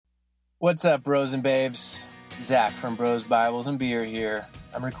What's up, bros and babes? Zach from Bros, Bibles, and Beer here.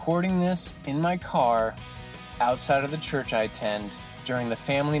 I'm recording this in my car outside of the church I attend during the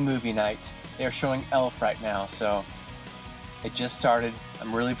family movie night. They're showing Elf right now, so it just started.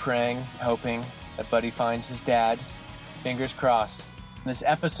 I'm really praying, hoping that Buddy finds his dad. Fingers crossed. In this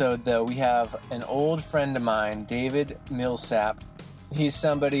episode, though, we have an old friend of mine, David Millsap. He's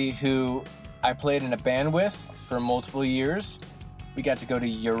somebody who I played in a band with for multiple years. We got to go to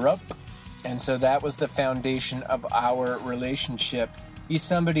Europe. And so that was the foundation of our relationship. He's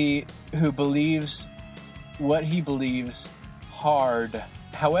somebody who believes what he believes hard.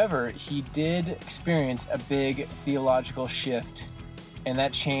 However, he did experience a big theological shift, and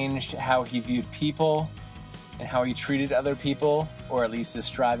that changed how he viewed people and how he treated other people, or at least is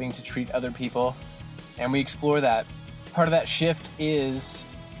striving to treat other people. And we explore that. Part of that shift is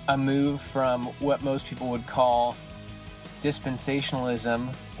a move from what most people would call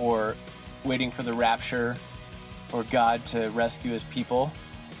dispensationalism, or waiting for the rapture or God to rescue his people,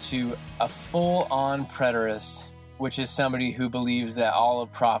 to a full-on preterist, which is somebody who believes that all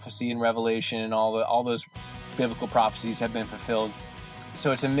of prophecy and revelation and all those biblical prophecies have been fulfilled.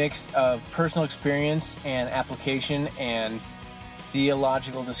 So it's a mix of personal experience and application and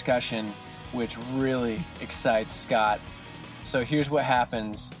theological discussion, which really excites Scott. So here's what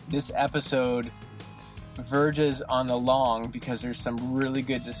happens. This episode verges on the long because there's some really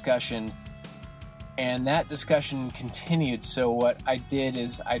good discussion. And that discussion continued, so what I did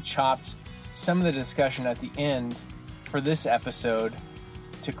is I chopped some of the discussion at the end for this episode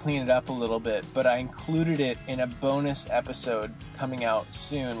to clean it up a little bit, but I included it in a bonus episode coming out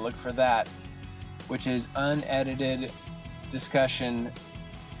soon. Look for that, which is unedited discussion,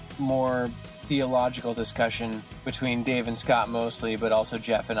 more theological discussion between Dave and Scott mostly, but also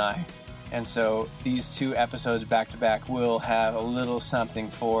Jeff and I. And so these two episodes back to back will have a little something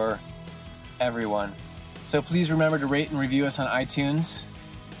for everyone. So please remember to rate and review us on iTunes.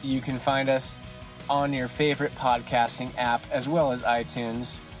 You can find us on your favorite podcasting app as well as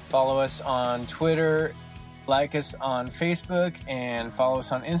iTunes. Follow us on Twitter, like us on Facebook, and follow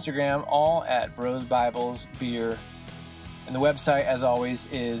us on Instagram, all at Bros Bibles Beer. And the website, as always,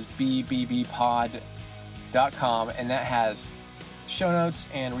 is bbbpod.com, and that has show notes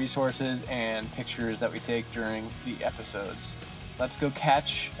and resources and pictures that we take during the episodes. Let's go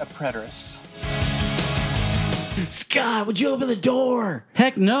catch a preterist. Scott, would you open the door?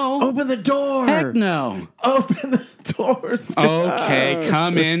 Heck no. Open the door. Heck no. Open the door, Scott. Okay,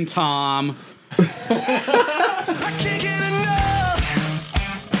 come in, Tom. I can't get enough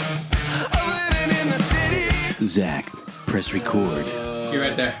of living in the city. Zach, press record. You're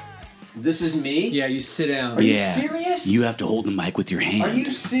right there. This is me? Yeah, you sit down. Are you serious? You have to hold the mic with your hand. Are you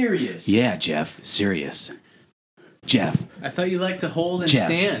serious? Yeah, Jeff. Serious. Jeff. I thought you like to hold and Jeff.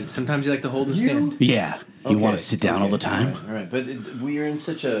 stand. Sometimes you like to hold and stand. Yeah. You want to sit down all the time? All right. But we are in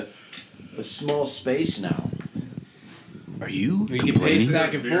such a small space now. Are you We can pace complaining?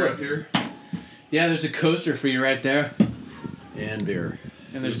 back and forth. Yeah, there's a coaster for you right there. And beer.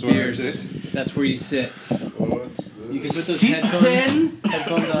 And there's That's where I beers. sit? That's where you sit. You can put those Sitzen.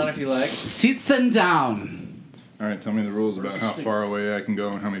 headphones on if you like. Sitzen down. All right, tell me the rules about how far away I can go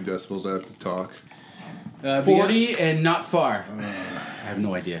and how many decibels I have to talk. 40 and not far. I have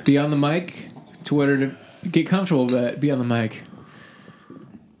no idea. Be on the mic to order to get comfortable, but be on the mic.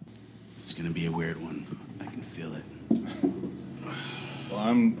 It's going to be a weird one. I can feel it. Well,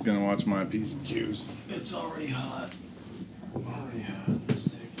 I'm going to watch my P's and Q's. It's already hot. Let's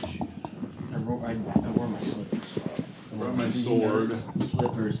take a shoe. I wore my slippers. I brought my sword.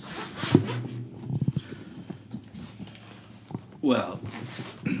 Slippers. Well,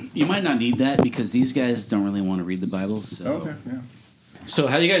 you might not need that because these guys don't really want to read the Bible. So. Okay, yeah. So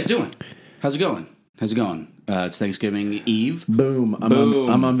how you guys doing? How's it going? It's Thanksgiving Eve. Boom.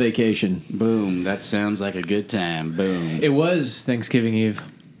 I'm on vacation. Boom. That sounds like a good time. Boom. It was Thanksgiving Eve.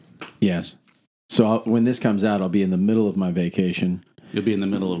 Yes. So when this comes out, I'll be in the middle of my vacation. You'll be in the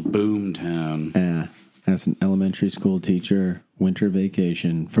middle of Boom Town. As an elementary school teacher, winter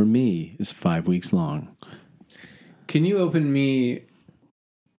vacation for me is 5 weeks long. Can you open me?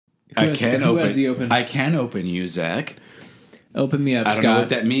 I can open you, Zach. Open me up, I Scott. don't know what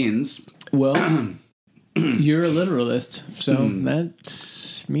that means. Well, you're a literalist, so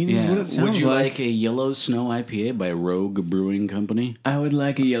that means what it sounds Would you like. like a Yellow Snow IPA by Rogue Brewing Company? I would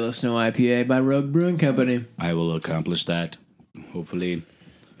like a Yellow Snow IPA by Rogue Brewing Company. I will accomplish that, hopefully.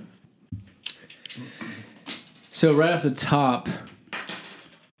 So right off the top,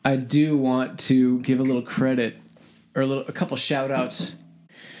 I do want to give a little credit, or a couple shout-outs.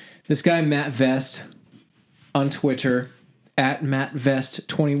 This guy, Matt Vest, on Twitter, at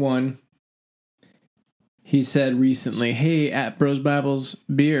MattVest21. He said recently, "Hey, at Bros Bibles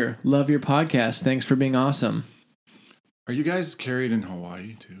Beer, love your podcast. Thanks for being awesome." Are you guys carried in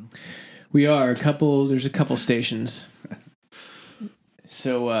Hawaii too? We are there's a couple stations.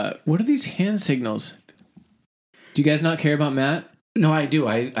 So, what are these hand signals? Do you guys not care about Matt? No, I do.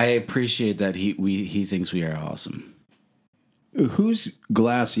 I appreciate that he thinks we are awesome. Whose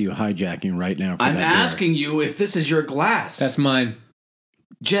glass are you hijacking right now? I'm asking you if this is your glass. That's mine.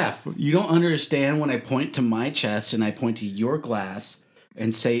 Jeff, you don't understand when I point to my chest and I point to your glass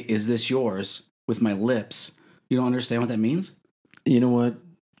and say, "Is this yours?" with my lips. You don't understand what that means? You know what?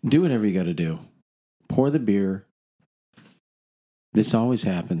 Do whatever you got to do. Pour the beer. This always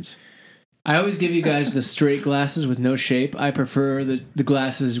happens. I always give you guys the straight glasses with no shape. I prefer the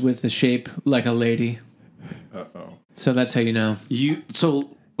glasses with the shape like a lady. Uh-oh. So that's how you know.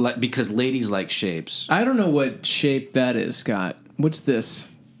 Because ladies like shapes. I don't know what shape that is, Scott. What's this?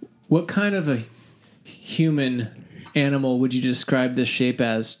 What kind of a human animal would you describe this shape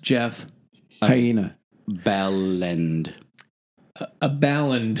as, Jeff? Hyena. Bellend. A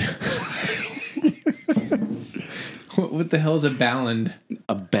balland. What the hell is a balland?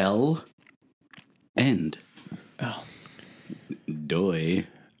 A bell end. Oh. Doy.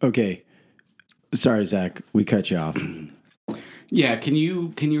 Okay. Sorry, Zach. We cut you off. Yeah, can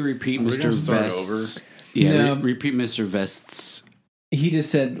you repeat we Mr. gonna start Vest's? over? Yeah, No. repeat Mr. Vest's. He just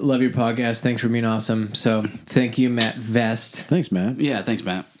said, "Love your podcast. Thanks for being awesome." So thank you, Matt Vest. Thanks, Matt. Yeah, thanks,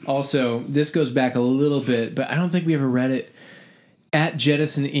 Matt. Also, this goes back a little bit, but I don't think we ever read it. At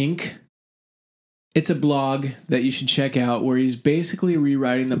Jettison Inc. It's a blog that you should check out where he's basically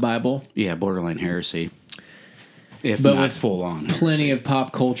rewriting the Bible. Yeah, borderline heresy. If But not with full on. Plenty of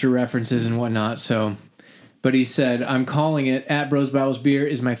pop culture references and whatnot. So, but he said, "I'm calling it At Bros Bibles Beer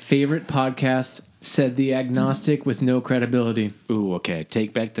is my favorite podcast," said the agnostic with no credibility. Ooh, okay.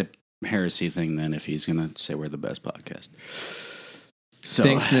 Take back the heresy thing then if he's going to say we're the best podcast. So,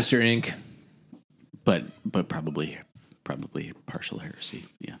 Thanks, Mr. Inc. But probably partial heresy.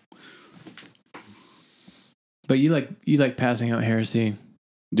 Yeah. But you like passing out heresy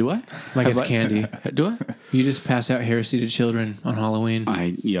Do I? like Have it's I- candy. Do I? You just pass out heresy to children on Halloween.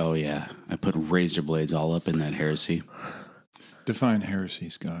 Yeah. I put razor blades all up in that heresy. Define heresy,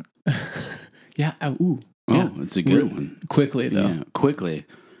 Scott. Yeah. Ooh. Oh, Yeah. it's a good one. Quickly though. Yeah, quickly.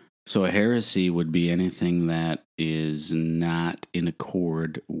 So a heresy would be anything that is not in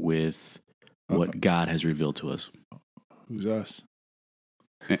accord with what God has revealed to us. Who's us?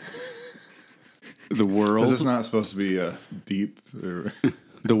 The world. Is this not supposed to be deep?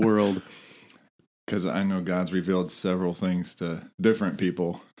 The world. Because I know God's revealed several things to different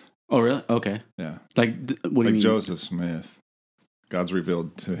people. Oh, really? Okay. Yeah. Like, what do you Like mean? Joseph Smith. God's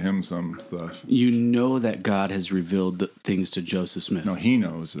revealed to him some stuff. You know that God has revealed things to Joseph Smith. No, he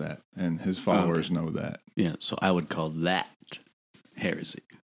knows that, and his followers know that. Yeah, so I would call that heresy.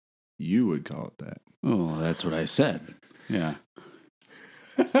 You would call it that. Oh, that's what I said. Yeah.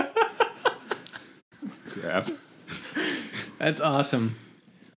 Crap. That's awesome.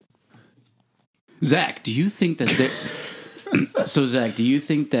 Zach, do you think that so Zach, do you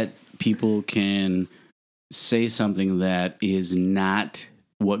think that people can say something that is not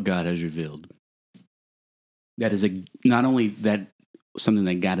what God has revealed? That is not only that something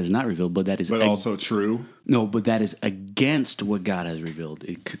that God has not revealed, but that is also true. No, but that is against what God has revealed.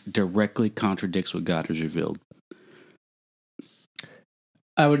 It directly contradicts what God has revealed.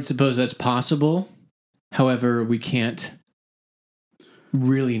 I would suppose that's possible. However, we can't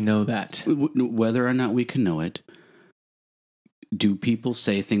really know that. Whether or not we can know it, do people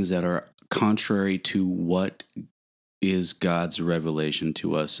say things that are contrary to what is God's revelation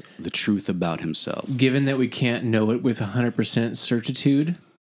to us, the truth about himself? Given that we can't know it with 100% certitude.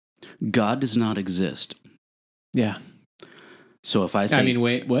 God does not exist. Yeah. So if I say...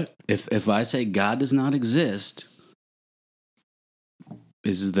 wait, what? If I say God does not exist,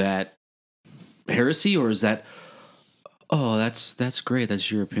 is that heresy, or is that, oh, that's great,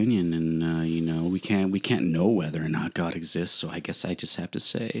 that's your opinion, and we can't know whether or not God exists, so I guess I just have to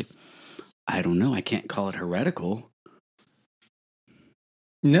say, I don't know, I can't call it heretical.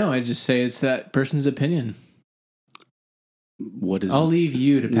 No, I just say it's that person's opinion. What is? I'll leave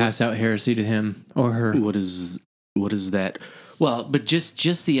you to pass out heresy to him or her. What is that? Well, but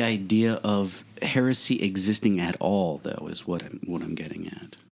just the idea of heresy existing at all, though, is what I'm getting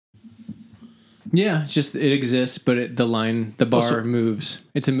at. Yeah, it's just it exists, but the bar moves.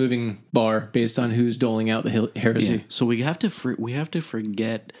 It's a moving bar based on who's doling out the heresy. Yeah. So we have to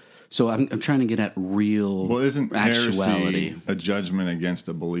forget. So I'm trying to get at real. Well, isn't actuality heresy a judgment against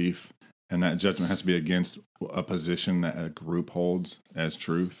a belief, and that judgment has to be against a position that a group holds as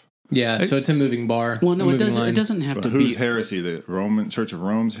truth? Yeah, so it's a moving bar. Well, no, a it moving doesn't. line. It doesn't have But to whose be. heresy? The Roman Church of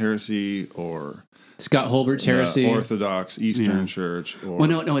Rome's heresy, or Scott Holbert's heresy. the Orthodox Eastern Yeah. Church? Or Well,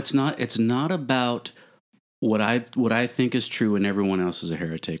 no, it's not. It's not about what I think is true and everyone else is a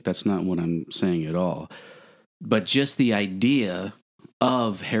heretic. That's not what I'm saying at all. But just the idea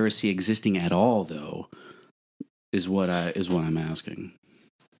of heresy existing at all, though, is what I'm asking.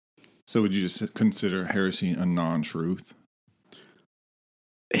 So would you just consider heresy a non-truth?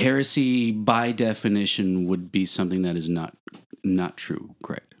 Heresy, by definition, would be something that is not true.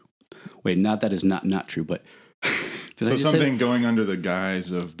 Correct. Wait, not that is not true, but did I So just say something going under the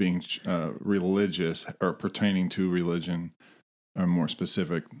guise of being religious or pertaining to religion, or more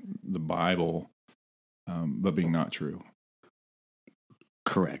specific, the Bible, but being not true.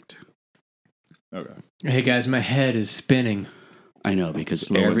 correct? Okay. Hey guys, my head is spinning. I know because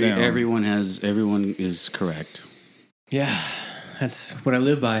Slow it down. everyone is correct. Yeah, that's what I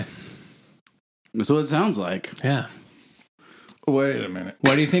live by. That's what it sounds like. Yeah. Wait a minute.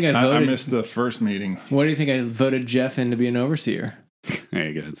 Why do you think I I voted? missed the first meeting. Why do you think I voted Jeff in to be an overseer? There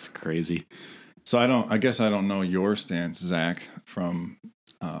you go. It's crazy. So I guess I don't know your stance, Zach, from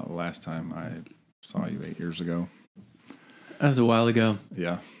last time I saw you 8 years ago. That was a while ago.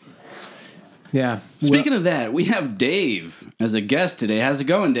 Yeah. Yeah. Speaking of that, we have Dave as a guest today. How's it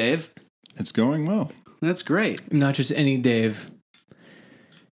going, Dave? It's going well. That's great. Not just any Dave.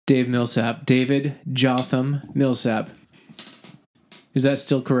 Dave Millsap. David Jotham Millsap. Is that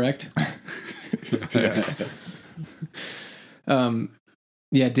still correct?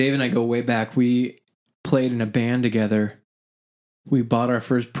 Yeah, Dave and I go way back. We played in a band together. We bought our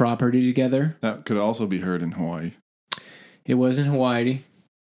first property together. That could also be heard in Hawaii. It was in Hawaii,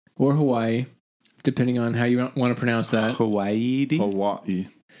 depending on how you want to pronounce that. Hawaii. Hawaii.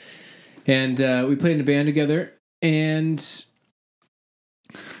 And we played in a band together and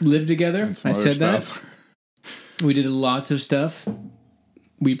lived together. And some I other said stuff. that. We did lots of stuff.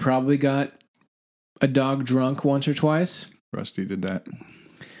 We probably got a dog drunk once or twice. Rusty did that.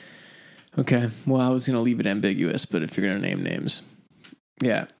 Okay. Well, I was going to leave it ambiguous, but if you're going to name names.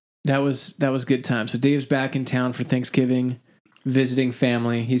 Yeah. That was good time. So Dave's back in town for Thanksgiving, visiting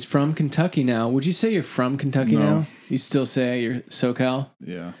family. He's from Kentucky now. Would you say you're from Kentucky No. now? You still say you're SoCal?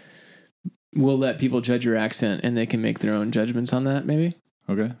 Yeah. We'll let people judge your accent and they can make their own judgments on that, maybe?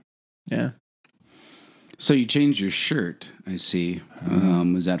 Okay. Yeah. So you changed your shirt, I see.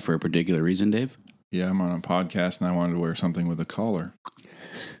 Was that for a particular reason, Dave? Yeah, I'm on a podcast and I wanted to wear something with a collar.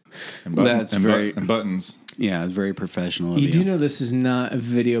 And That's very- and buttons. Yeah, it's very professional of You you. do know this is not a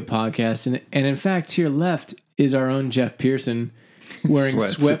video podcast. And in fact, to your left is our own Jeff Pearson wearing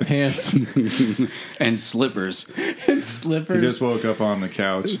Sweats. sweatpants And slippers. and He slippers. just woke up on the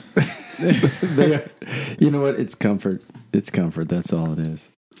couch. You know what? It's comfort. It's comfort. That's all it is.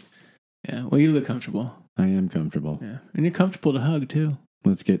 Yeah. Well, you look comfortable. I am comfortable. Yeah. And you're comfortable to hug, too.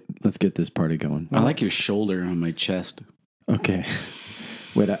 Let's get this party going. I like your shoulder on my chest. Okay.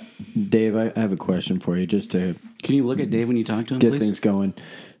 Wait, Dave, I have a question for you just to Can you look at Dave when you talk to him, get please? things going.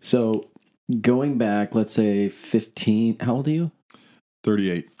 So, going back, let's say 15, how old are you?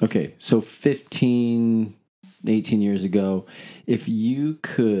 38. Okay, so 15, 18 years ago, if you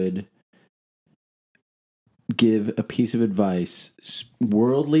could give a piece of advice,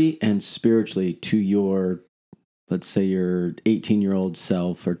 worldly and spiritually, to your, let's say, your 18-year-old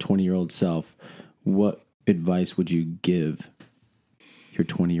self or 20-year-old self, what advice would you give your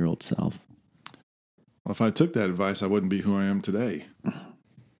 20-year-old self? Well, if I took that advice, I wouldn't be who I am today.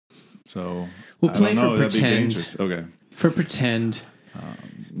 So, We'll I play don't know. for That'd be pretend. dangerous. Okay. For pretend.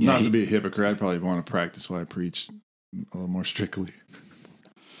 Not to be a hypocrite, I'd probably want to practice what I preach a little more strictly.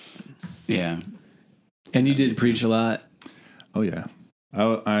 Yeah. And you did preach a lot. Oh, yeah.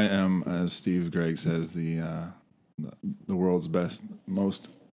 I am, as Steve Gregg says, the world's best, most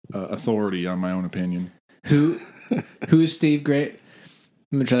authority on my own opinion. Who is Steve Gray?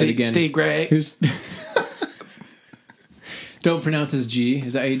 I'm going to try that again. Steve Gray. Who's... Don't pronounce his G.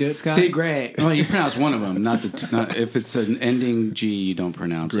 Is that how you do it, Scott? Steve Gray. Well, you pronounce one of them. Not if it's an ending G, you don't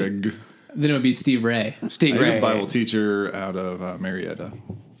pronounce it. Greg. Then it would be Steve Ray. Steve He's Gray. a Bible teacher out of Marietta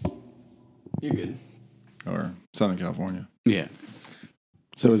You're good. or Southern California. Yeah.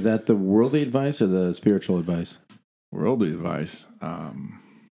 So is that the worldly advice or the spiritual advice? Worldly advice: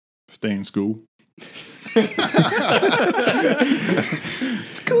 stay in school.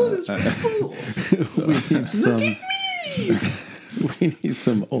 School is we need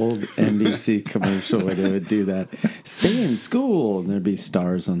some old NBC commercial where they would do that. Stay in school, and there'd be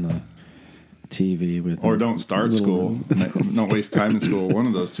stars on the TV with. Or don't start school. Don't waste time in school. One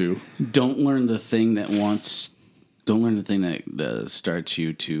of those two. Don't learn the thing that Don't learn the thing that starts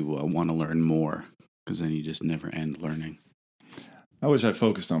you to want to learn more, because then you just never end learning. I wish I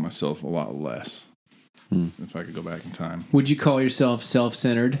focused on myself a lot less. If I could go back in time. Would you call yourself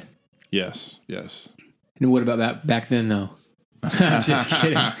self-centered? Yes. And what about back then, though? I'm just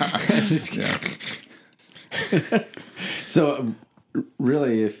kidding. I'm just kidding. So,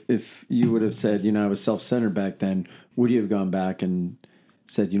 really, if you would have said, I was self-centered back then, would you have gone back and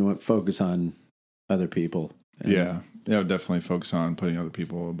said, you know what, focus on other people? And Yeah, I would definitely focus on putting other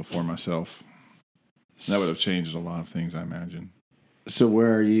people before myself. That would have changed a lot of things, I imagine. So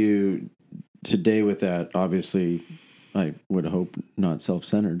where are you today with that? Obviously, I would hope not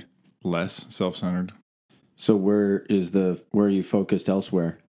self-centered. Less self-centered. So where are you focused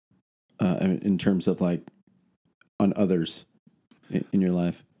elsewhere in terms of like on others in your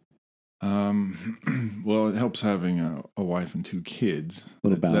life? Well, it helps having a wife and 2 kids. A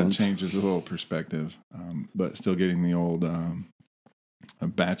little balance. That changes a little perspective, but still getting the old a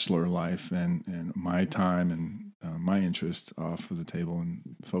bachelor life and my time and my interests off of the table and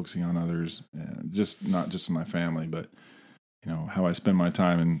focusing on others, just not just my family, but how I spend my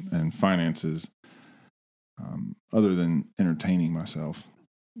time and finances, other than entertaining myself,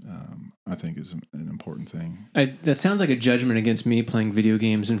 I think is an important thing. That sounds like a judgment against me playing video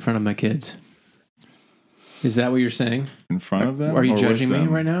games in front of my kids. Is that what you're saying? In front of them? Are you or judging with me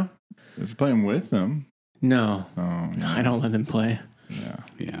them? right now? If you're playing with them. No. Oh, No, I don't let them play.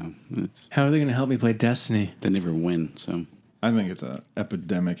 Yeah. How are they going to help me play Destiny? They never win, so. I think it's an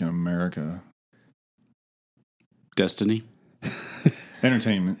epidemic in America. Destiny?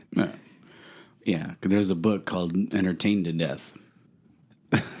 Entertainment. Yeah, there's a book called Entertained to Death.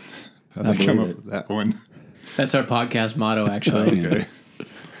 How'd they come up with that one? That's our podcast motto, actually. Okay.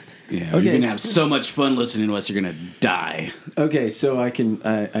 Yeah, Okay, you're going to have so much fun listening to us, you're going to die. Okay, so I kind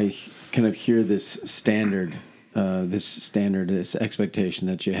of hear this standard, this expectation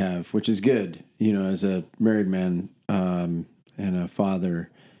that you have, which is good, as a married man and a father.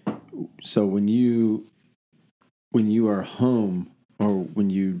 So when you are home, or when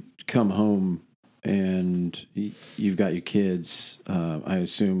you come home and you've got your kids, I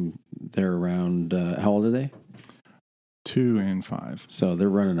assume they're around, how old are they? 2 and 5. So they're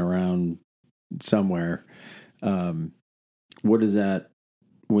running around somewhere. What is that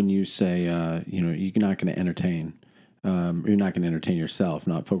when you say, you're not going to entertain? You're not going to entertain yourself,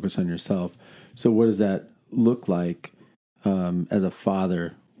 not focus on yourself. So what does that look like as a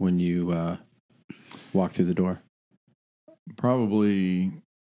father when you walk through the door? Probably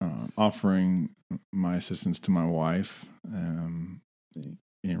offering my assistance to my wife,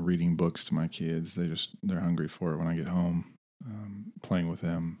 reading books to my kids. They're hungry for it when I get home. Playing with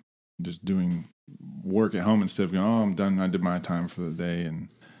them, just doing work at home instead of going, I'm done. I did my time for the day, and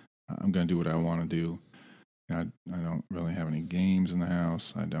I'm going to do what I want to do. I don't really have any games in the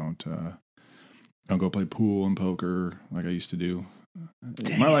house. I don't go play pool and poker like I used to do.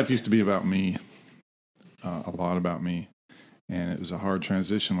 My life used to be about me, a lot about me. And it was a hard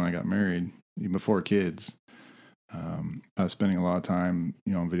transition when I got married, even before kids. I was spending a lot of time,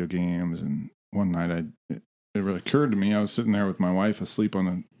 on video games. And one night, it really occurred to me. I was sitting there with my wife asleep on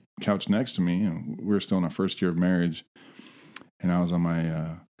the couch next to me. And we were still in our first year of marriage. And I was on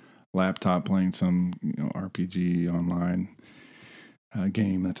my laptop playing some, RPG online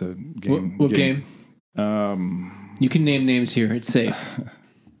game. That's a game. What game? You can name names here. It's safe.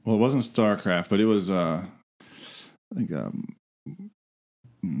 Well, it wasn't StarCraft, but it was, I think,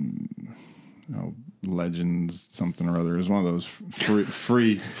 Legends something or other. It was one of those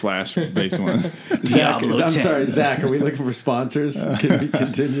free Flash based ones. Zach, I'm sorry, Zach. Are we looking for sponsors? Can we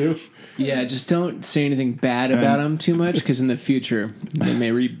continue? Yeah, just don't say anything bad about them too much, because in the future they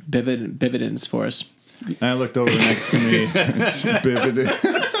may reap dividends for us. And I looked over next to me.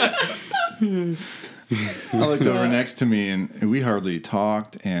 I looked over next to me, and we hardly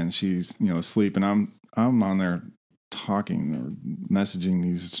talked. And she's asleep, and I'm on there talking or messaging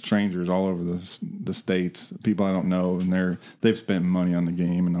these strangers all over the states, people I don't know, and they've spent money on the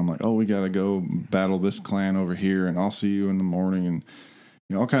game, and I'm like, oh, we gotta go battle this clan over here, and I'll see you in the morning, and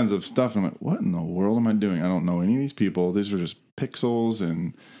all kinds of stuff. And I'm like, what in the world am I doing? I don't know any of these people. These are just pixels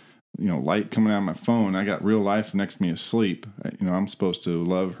and light coming out of my phone. I got real life next to me asleep. I'm supposed to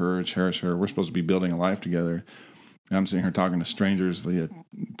love her, cherish her. We're supposed to be building a life together. And I'm sitting here talking to strangers via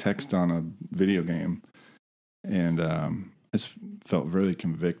text on a video game. And I just felt really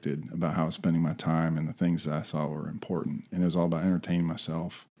convicted about how I was spending my time and the things that I thought were important. And it was all about entertaining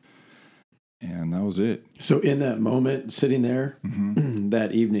myself. And that was it. So in that moment, sitting there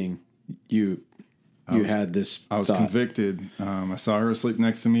that evening, you had this I was thought. convicted. I saw her asleep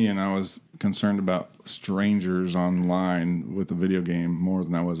next to me, and I was concerned about strangers online with a video game more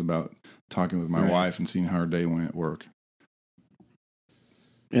than I was about talking with my wife and seeing how her day went at work.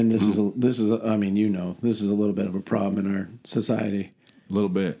 And this is I mean, this is a little bit of a problem in our society. A little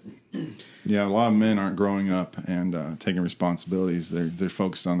bit. Yeah, a lot of men aren't growing up and taking responsibilities. They're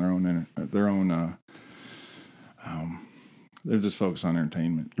focused on they're just focused on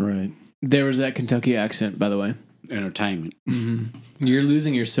entertainment. Right. There was that Kentucky accent, by the way. Entertainment. You're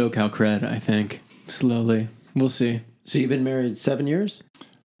losing your SoCal cred, I think. Slowly. We'll see. So you've been married 7 years?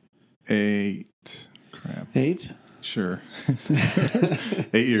 8. Crap. 8? Sure.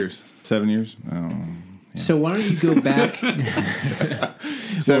 8 years. 7 years. So why don't you go back?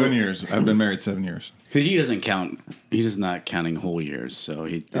 7 years. I've been married 7 years. Because he doesn't count. He's not counting whole years, so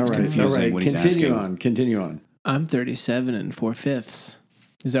it's All right. confusing what he's asking. Continue on. I'm 37 and 4/5.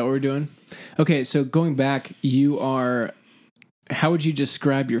 Is that what we're doing? Okay, so going back, how would you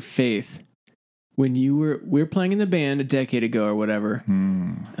describe your faith when we were playing in the band a decade ago or whatever?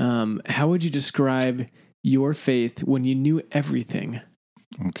 How would you describe your faith when you knew everything?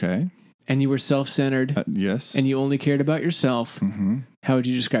 Okay. And you were self-centered? Yes. And you only cared about yourself? How would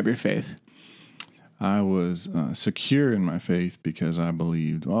you describe your faith? I was secure in my faith because I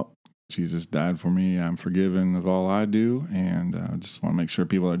believed, well, Jesus died for me. I'm forgiven of all I do. And I just want to make sure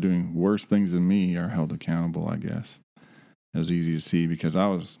people that are doing worse things than me are held accountable, I guess. It was easy to see because I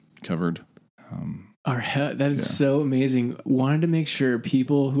was covered. That is so amazing. Wanted to make sure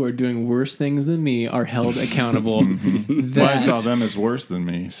people who are doing worse things than me are held accountable. Well, I saw them as worse than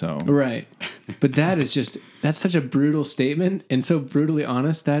me, so. Right. But that's such a brutal statement and so brutally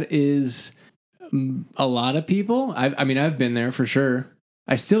honest. That is a lot of people. I mean, I've been there for sure.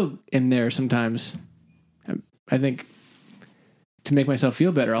 I still am there sometimes. I think to make myself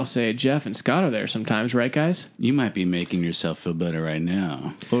feel better, I'll say Jeff and Scott are there sometimes, right, guys? You might be making yourself feel better right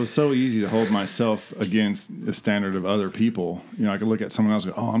now. Well, it's so easy to hold myself against the standard of other people. You know, I could look at someone else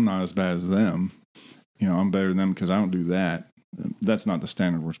and go, oh, I'm not as bad as them. You know, I'm better than them because I don't do that. That's not the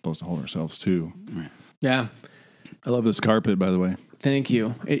standard we're supposed to hold ourselves to. Right. Yeah. I love this carpet, by the way. Thank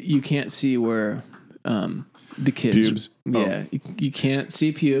you. You can't see where the kids... Pubes? Yeah. You can't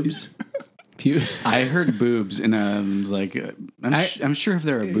see pubes. I heard boobs, and I was like, I'm sure if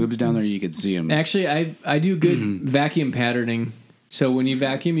there are boobs down there, you could see them. Actually, I do good vacuum patterning. So when you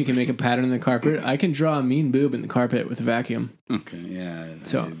vacuum, you can make a pattern in the carpet. I can draw a mean boob in the carpet with a vacuum. Okay, yeah.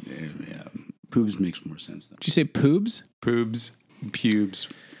 So yeah, boobs makes more sense though. Did you say poobs? Poobs, pubes,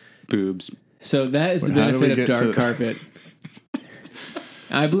 boobs. So that is the benefit of dark carpet.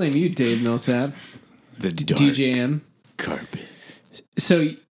 I blame you, Dave Millsap. The dark DJM carpet. So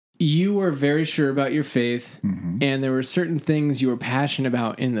you were very sure about your faith, and there were certain things you were passionate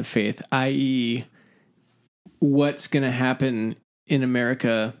about in the faith, i.e., what's going to happen in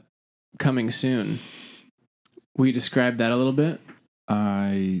America coming soon. Will you describe that a little bit?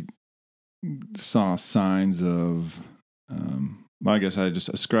 I saw signs of, I guess I just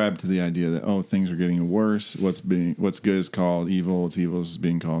ascribed to the idea that, oh, things are getting worse. What's good is called evil. What's evil is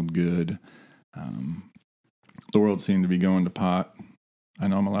being called good. The world seemed to be going to pot. I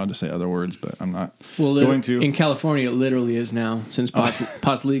know I'm allowed to say other words, but I'm not going to. In California, it literally is now, since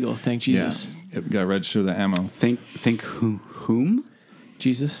pot's legal. Thank Jesus. Yeah, it got registered the ammo. Think whom?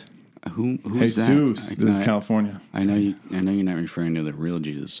 Jesus. Who's Jesus. that? This is California. I know you're not referring to the real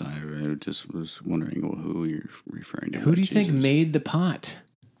Jesus. I just was wondering who you're referring to. Who do you think made the pot?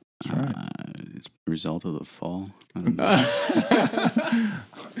 That's right. It's a result of the fall. I don't know.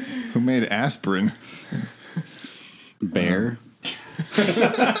 Who made aspirin? Bear.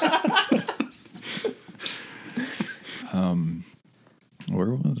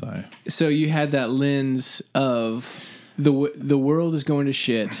 Where was I? So you had that lens of the world is going to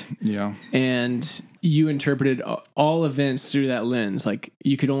shit. Yeah. And you interpreted all events through that lens. Like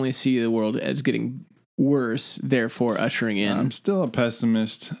you could only see the world as getting worse, therefore ushering in. I'm still a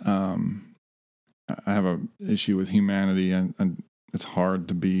pessimist. I have an issue with humanity, and it's hard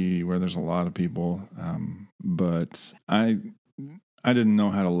to be where there's a lot of people. But I didn't know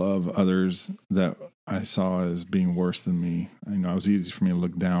how to love others that I saw as being worse than me. You know, it was easy for me to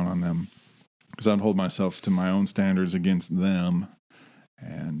look down on them because I'd hold myself to my own standards against them,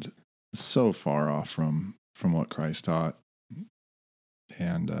 and so far off from what Christ taught.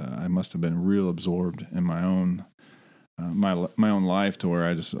 And I must have been real absorbed in my own my own life to where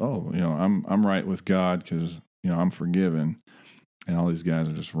I just I'm right with God because I'm forgiven, and all these guys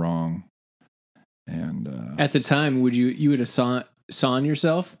are just wrong. And at the time, you would have sawn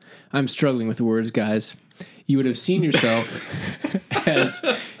yourself? I'm struggling with the words, guys. You would have seen yourself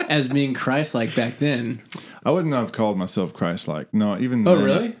as being Christ-like back then. I wouldn't have called myself Christ-like. No, even Oh, then,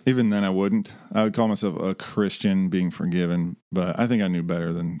 really? Even then, I wouldn't. I would call myself a Christian, being forgiven. But I think I knew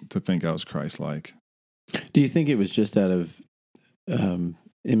better than to think I was Christ-like. Do you think it was just out of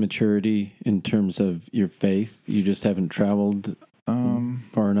immaturity in terms of your faith? You just haven't traveled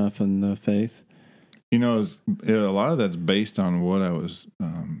far enough in the faith? You know, a lot of that's based on what I was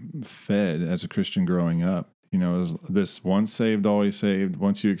fed as a Christian growing up. You know, it was this once saved, always saved.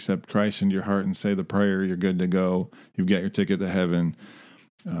 Once you accept Christ into your heart and say the prayer, you're good to go. You've got your ticket to heaven.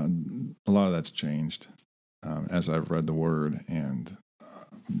 A lot of that's changed as I've read the Word and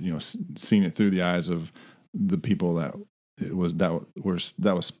seen it through the eyes of the people that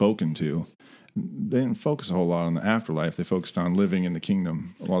was spoken to. They didn't focus a whole lot on the afterlife. They focused on living in the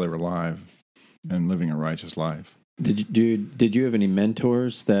kingdom while they were alive and living a righteous life. Did you have any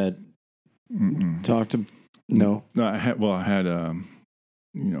mentors that talked to? No. I had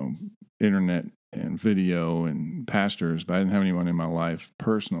internet and video and pastors, but I didn't have anyone in my life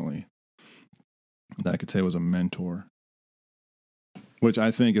personally that I could say was a mentor, which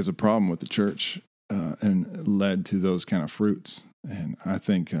I think is a problem with the church and led to those kind of fruits. And I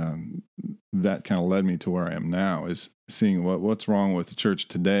think that kind of led me to where I am now, is seeing what's wrong with the church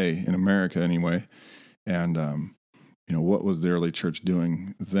today in America anyway. And, what was the early church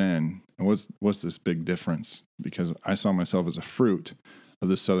doing then? And what's this big difference? Because I saw myself as a fruit of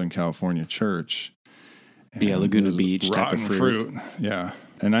the Southern California church. Yeah, Laguna Beach type of fruit. Yeah.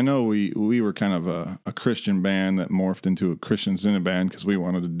 And I know we were kind of a Christian band that morphed into a Christians in a band because we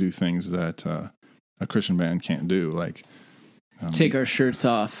wanted to do things that a Christian band can't do, like take our shirts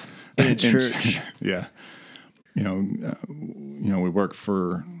off in a church. Yeah. We work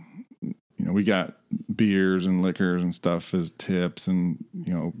for, we got beers and liquors and stuff as tips. And,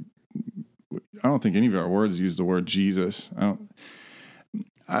 I don't think any of our words use the word Jesus.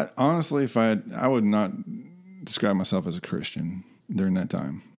 I honestly, I would not describe myself as a Christian during that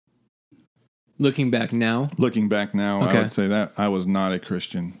time. Looking back now, I would say that I was not a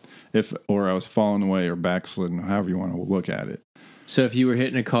Christian, or I was falling away or backslidden, however you want to look at it. So if you were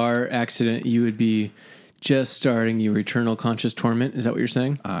hit in a car accident, you would be just starting your eternal conscious torment. Is that what you're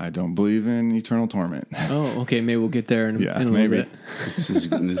saying? I don't believe in eternal torment. Oh, okay. Maybe we'll get there in a little maybe. bit. This is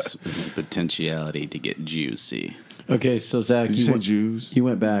a potentiality to get juicy. Okay, so Zach, Did you say Jews? You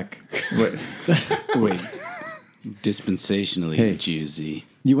went back. Wait. Dispensationally juicy.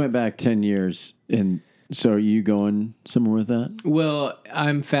 You went back 10 years, and so are you going somewhere with that? Well,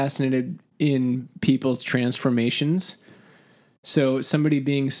 I'm fascinated in people's transformations. So somebody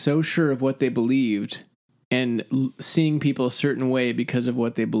being so sure of what they believed and seeing people a certain way because of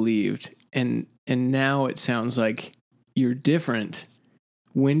what they believed. And now it sounds like you're different.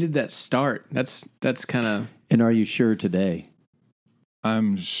 When did that start? That's kind of... And are you sure today?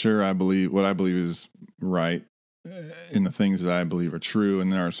 I'm sure I believe what I believe is right in the things that I believe are true.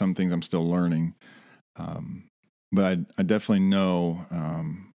 And there are some things I'm still learning. But I definitely know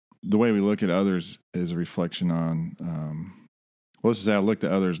the way we look at others is a reflection on... let's just say I looked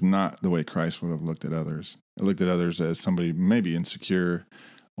at others not the way Christ would have looked at others. I looked at others as somebody maybe insecure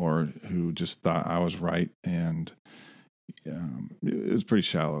or who just thought I was right. And it was pretty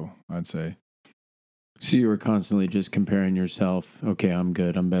shallow, I'd say. So you were constantly just comparing yourself. Okay, I'm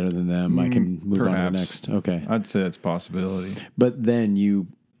good. I'm better than them. I can move on to the next. Okay. I'd say it's a possibility. But then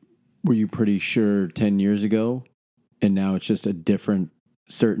were you pretty sure 10 years ago, and now it's just a different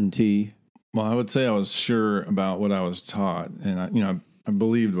certainty? Well, I would say I was sure about what I was taught, and I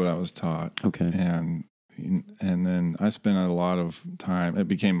believed what I was taught. Okay. And then I spent a lot of time. It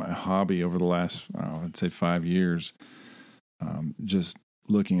became my hobby over the last, I'd say 5 years, just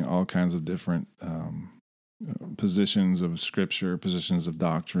looking at all kinds of different positions of Scripture, positions of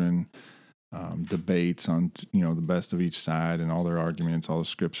doctrine, debates on the best of each side and all their arguments, all the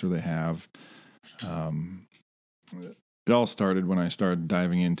Scripture they have. It all started when I started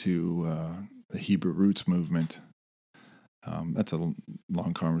diving into the Hebrew roots movement. That's a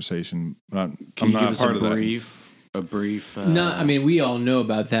long conversation. Can you give us a brief? No, I mean, we all know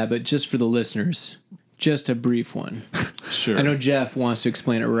about that, but just for the listeners, just a brief one. Sure. I know Jeff wants to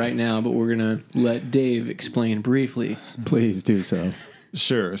explain it right now, but we're going to let Dave explain briefly. Please do so.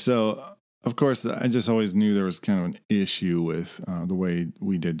 Sure. So, of course, I just always knew there was kind of an issue with the way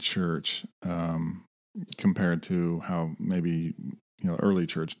we did church. Compared to how maybe early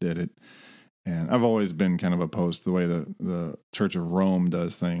church did it. And I've always been kind of opposed to the way the Church of Rome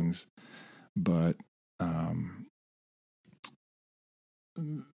does things. But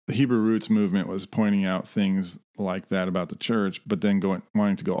the Hebrew roots movement was pointing out things like that about the church, but then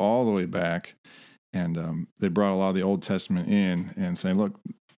wanting to go all the way back. And they brought a lot of the Old Testament in and saying, look,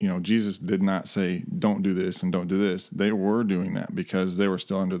 Jesus did not say, don't do this and don't do this. They were doing that because they were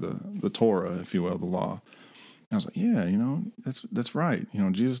still under the Torah, if you will, the law. And I was like, yeah, that's right.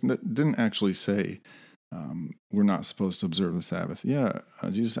 Jesus didn't actually say we're not supposed to observe the Sabbath. Yeah,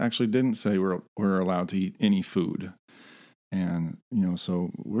 Jesus actually didn't say we're allowed to eat any food. And,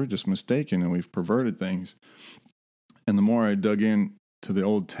 so we're just mistaken and we've perverted things. And the more I dug in to the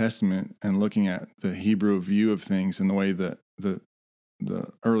Old Testament and looking at the Hebrew view of things and the way that the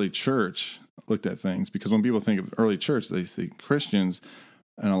early church looked at things, because when people think of early church, they think Christians,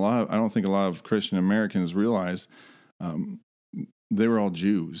 and I don't think a lot of Christian Americans realize they were all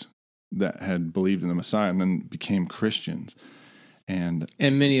Jews that had believed in the Messiah and then became Christians. And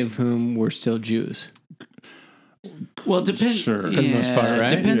many of whom were still Jews. Well, it depends. Sure. For the most part, right?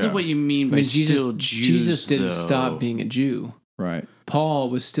 Depends Yeah. on what you mean by still Jews. Jesus didn't though. stop being a Jew. Right.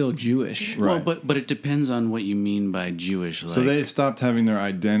 Paul was still Jewish. Right. Well, but it depends on what you mean by Jewish. So they stopped having their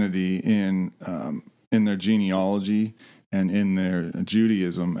identity in their genealogy and in their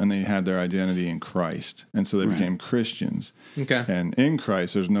Judaism, and they had their identity in Christ, and so they became Christians. Okay. And in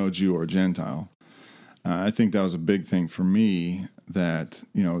Christ, there's no Jew or Gentile. I think that was a big thing for me. That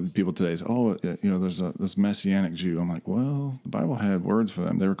people today say, "Oh, there's this Messianic Jew." I'm like, well, the Bible had words for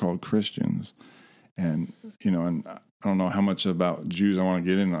them. They were called Christians, and and I don't know how much about Jews I want to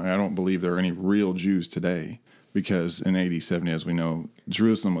get in. I don't believe there are any real Jews today, because in AD 70, as we know,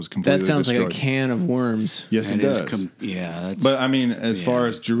 Jerusalem was completely That sounds destroyed. like a can of worms. Yes, it does. That's, But I mean, as far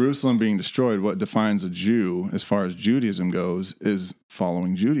as Jerusalem being destroyed, what defines a Jew, as far as Judaism goes, is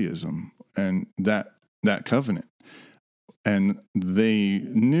following Judaism and that covenant. And they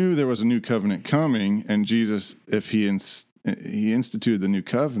knew there was a new covenant coming, and Jesus, if he instituted the new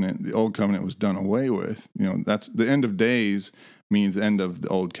covenant, the old covenant was done away with. That's the end of days, means the end of the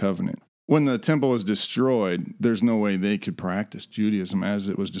old covenant. When the temple was destroyed, there's no way they could practice Judaism as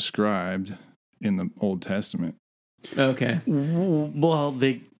it was described in the Old Testament. Okay. Well,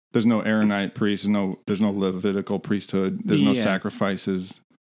 There's no Aaronite priest. There's no Levitical priesthood. There's no sacrifices.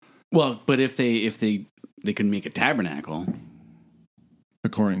 Well, but if they could make a tabernacle,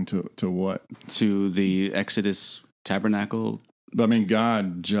 according to what? To the Exodus tabernacle. But I mean,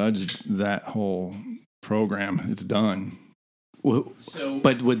 God judged that whole program. It's done.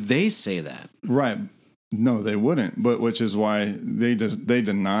 But would they say that? Right. No, they wouldn't. But which is why they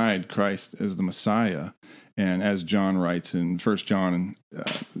denied Christ as the Messiah. And as John writes in 1 John,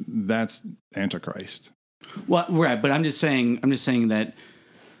 that's Antichrist. Well, right. But I'm just saying that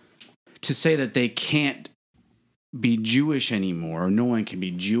to say that they can't be Jewish anymore, or no one can be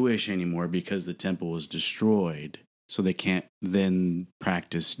Jewish anymore because the temple was destroyed, so they can't then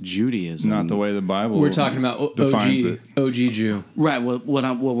practice Judaism. Not the way the Bible. We're talking about defines it. OG Jew. Right. Well,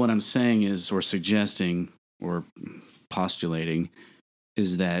 what I'm saying is, or suggesting, or postulating,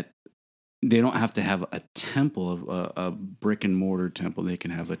 is that they don't have to have a temple, a brick and mortar temple. They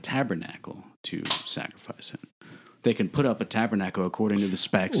can have a tabernacle to sacrifice it. They can put up a tabernacle according to the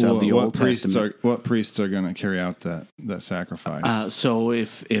specs of the Old Testament. What priests are going to carry out that sacrifice? So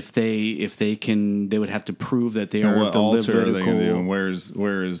if they can, they would have to prove that they and are what the altar Levitical. are they going to do? And where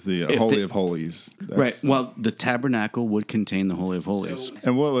is the Holy of Holies? Right. Well, the tabernacle would contain the Holy of Holies.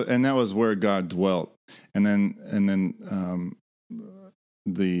 And that was where God dwelt. And then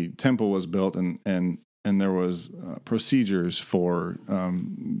the temple was built, and there was procedures for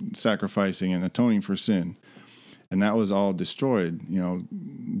sacrificing and atoning for sin. And that was all destroyed.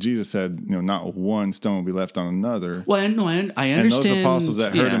 Jesus said, not one stone will be left on another. Well, no, I understand. And those apostles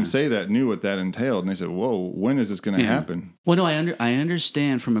that heard him say that knew what that entailed. And they said, whoa, when is this going to happen? Well, no, I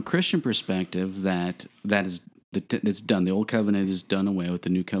understand from a Christian perspective that it's done. The old covenant is done away with. The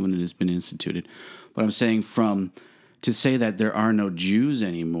new covenant has been instituted. But I'm saying to say that there are no Jews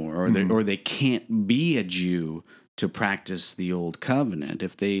anymore, or they can't be a Jew to practice the old covenant.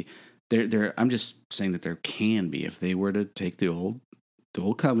 If I'm just saying that there can be, if they were to take the old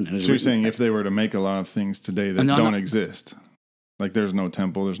covenant. So you're saying if they were to make a lot of things today that don't exist, like there's no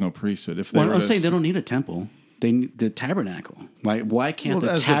temple, there's no priesthood. If they I'm saying they don't need a temple. They need the tabernacle. Why can't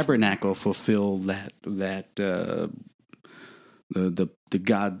the tabernacle fulfill that the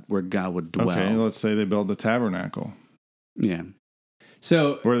God where God would dwell? Okay, let's say they build the tabernacle. Yeah.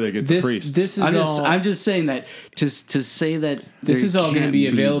 So where do they get the priests? This is I'm just saying that to say that this is all going to be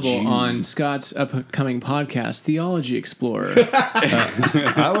available Jews. on Scott's upcoming podcast, Theology Explorer.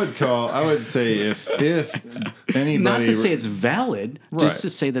 I would say if anybody, not to say it's valid, just to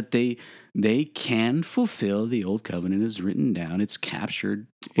say that they can fulfill the old covenant as written down. It's captured.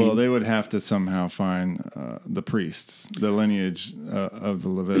 Well, they would have to somehow find the priests, the lineage of the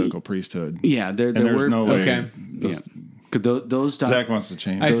Levitical priesthood. Yeah, there there's were no way. Okay. Those Zach wants to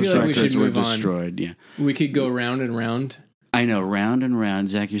change. I those feel like we records should were move on. destroyed. Yeah, We could go round and round. I know. Round and round,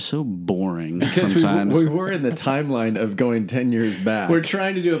 Zach. You're so boring Because sometimes. we were in the timeline of going 10 years back. We're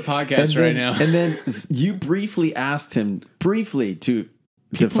trying to do a podcast right now. And then you briefly asked him to People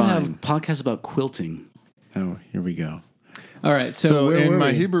define. have podcasts about quilting. Oh, here we go. All right, so So where in were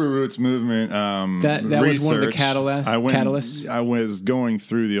my we? Hebrew roots movement, That was one of the research, catalysts. I was going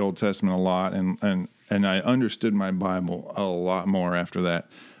through the Old Testament a lot, and I understood my Bible a lot more after that.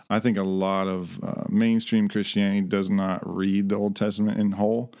 I think a lot of mainstream Christianity does not read the Old Testament in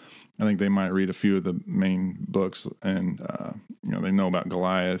whole. I think they might read a few of the main books, and they know about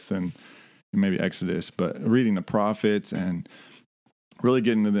Goliath and maybe Exodus, but reading the prophets and really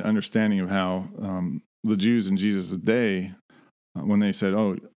getting to the understanding of how the Jews in Jesus' day, when they said,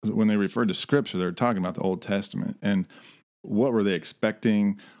 when they referred to Scripture, they were talking about the Old Testament, and what were they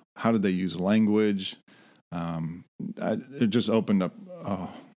expecting? How did they use language? It just opened up a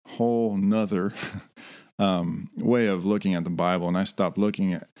whole nother way of looking at the Bible, and I stopped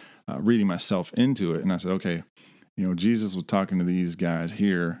looking at reading myself into it, and I said, okay, Jesus was talking to these guys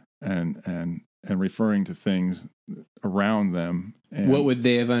here and referring to things around them. And What would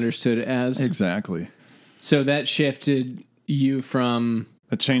they have understood as? exactly? So that shifted you from,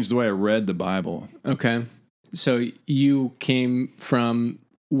 It changed the way I read the Bible. okay, so you came from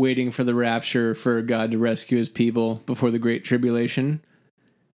waiting for the rapture for God to rescue his people before the Great Tribulation.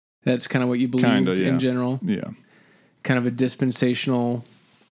 That's kind of what you believed Kinda, yeah. in general? Yeah. Kind of a dispensational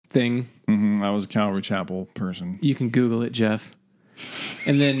thing. I was a Calvary Chapel person. You can Google it, Jeff.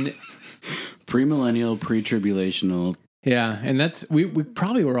 And then, Premillennial, pre-tribulational. yeah, and that's, we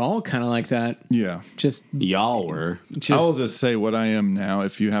probably were all kind of like that. Yeah. Just, Y'all were. I will just say what I am now.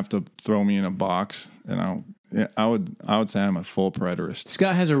 If you have to throw me in a box, and I would say I'm a full preterist.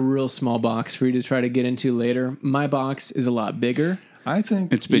 Scott has a real small box for you to try to get into later. My box is a lot bigger. I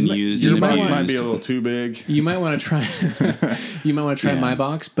think It's been used your and box abused. might be a little too big. You might want to try. You might want to try Yeah. my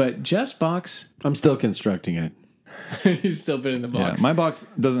box, but Jeff's box, I'm still constructing it. he's still been in the Yeah, box. my box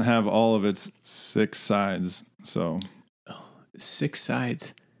doesn't have all of its 6 sides, so 6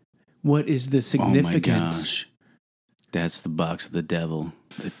 sides. What is the Oh my significance? gosh. That's the box of the devil.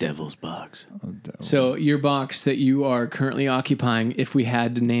 The devil's box. So your box that you are currently occupying, if we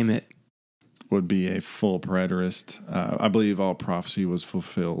had to name it, would be a full preterist. I believe all prophecy was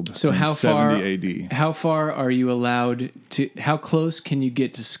fulfilled. So in how far- 70 AD. how far are you allowed to? How close can you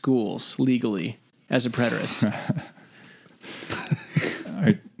get to schools legally as a preterist?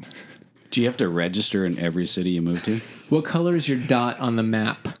 Do you have to register in every city you move to? What color is your dot on the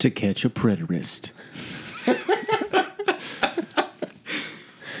map? To catch a preterist.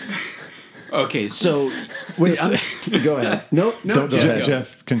 Okay, so Wait, go ahead. Nope, don't go Jeff, ahead. go.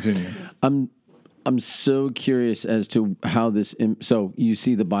 Jeff, continue. I'm so curious as to how this. So you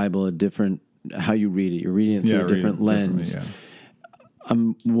see the Bible a different, how you read it. You're reading it through a read it different lens. differently,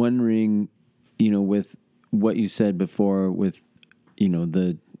 I'm wondering, with what you said before, with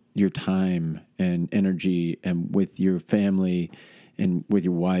your time and energy, and with your family, and with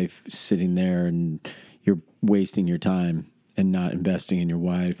your wife sitting there, and you're wasting your time and not investing in your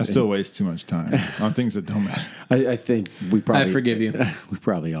wife. I still waste too much time on things that don't matter. I think we probably. I forgive you. We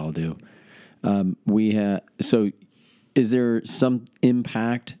probably all do. We have. So, is there some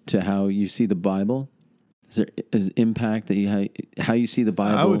impact to how you see the Bible? Is impact that how you see the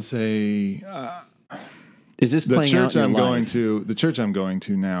Bible? I would say is this the playing out church in I'm your going life? to. The church I'm going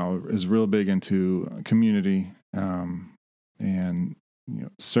to now is real big into community and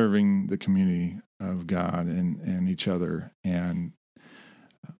serving the community of God and each other, and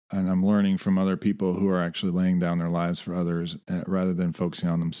I'm learning from other people who are actually laying down their lives for others rather than focusing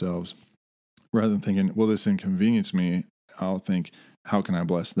on themselves. Rather than thinking, will this inconvenience me? I'll think, how can I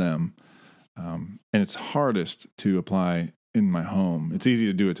bless them? And it's hardest to apply in my home. It's easy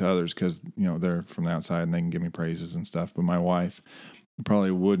to do it to others because, they're from the outside and they can give me praises and stuff. But my wife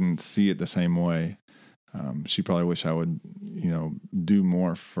probably wouldn't see it the same way. She probably wish I would, do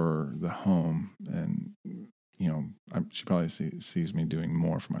more for the home. And, she probably sees me doing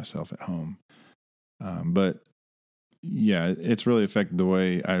more for myself at home. But yeah, it's really affected the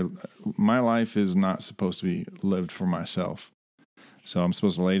way my life is not supposed to be lived for myself. So I'm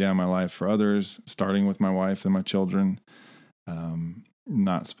supposed to lay down my life for others, starting with my wife and my children.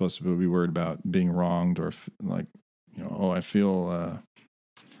 Not supposed to be worried about being wronged or I feel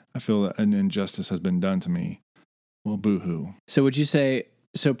that an injustice has been done to me. Well, boo-hoo. So would you say,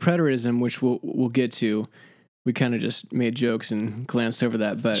 preterism, which we'll get to, we kind of just made jokes and glanced over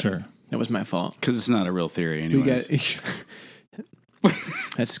that, but Sure. that was my fault. because it's not a real theory We anyways. got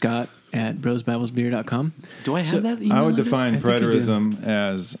that's Scott. at brosbiblesbeer.com. Do I have that email I would address? define I think you do. preterism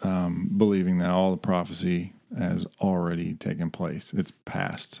as believing that all the prophecy has already taken place. It's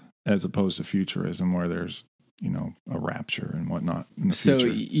past, as opposed to futurism, where there's a rapture and whatnot in the So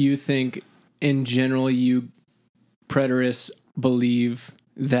future. you think, in general, you preterists believe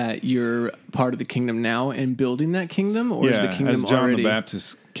that you're part of the kingdom now and building that kingdom, or is the kingdom as John already? the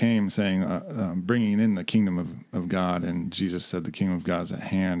Baptist came saying, bringing in the kingdom of God, and Jesus said the kingdom of God is at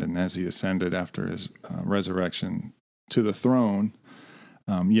hand, and as he ascended after his resurrection to the throne,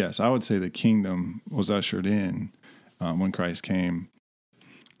 yes, I would say the kingdom was ushered in when Christ came,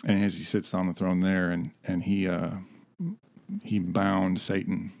 and as he sits on the throne there, and he bound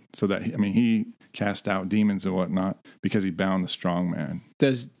Satan, so that he cast out demons and whatnot because he bound the strong man.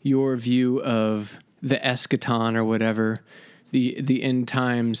 Does your view of the eschaton or whatever, the end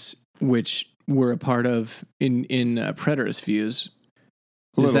times, which we're a part of in preterist views,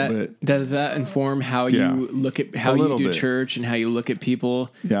 does that inform how Yeah. you look at how A you little do bit. church and how you look at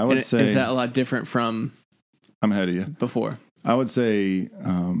people? Yeah, I would And say is that a lot different from I'm ahead of you. before? I would say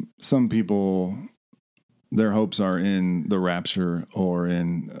some people, their hopes are in the rapture or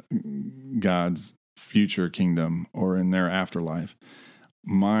in God's future kingdom or in their afterlife.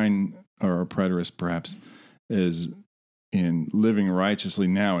 Mine, or a preterist perhaps, is in living righteously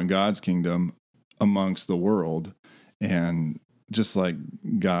now in God's kingdom amongst the world, and just like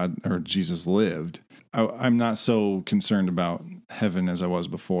God or Jesus lived. I'm not so concerned about heaven as I was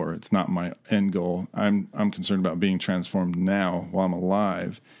before. It's not my end goal. I'm concerned about being transformed now while I'm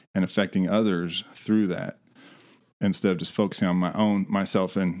alive and affecting others through that, instead of just focusing on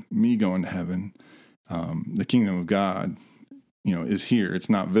myself and me going to heaven. The kingdom of God, is here. It's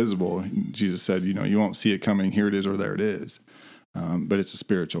not visible. Jesus said, you won't see it coming. Here it is, or there it is. But it's a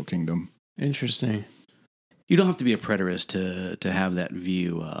spiritual kingdom. Interesting. You don't have to be a preterist to have that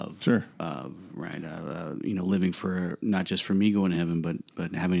view of Sure. Living for not just for me going to heaven,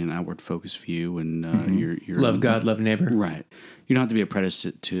 but having an outward focused view and your Love God, love neighbor. Right. You don't have to be a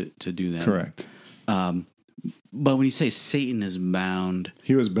preterist to do that. Correct. But when you say Satan is bound,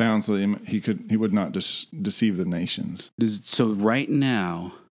 He was bound so that he would not deceive the nations. so right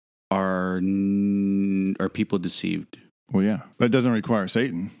now are people deceived? Well, yeah, but it doesn't require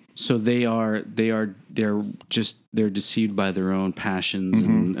Satan. So they're deceived by their own passions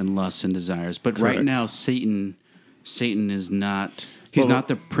and lusts and desires. But Correct. right now, Satan is not. He's not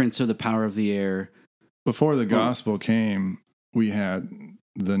the prince of the power of the air. Before the gospel came, we had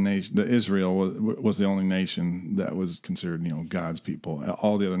the nation. The Israel was the only nation that was considered, God's people.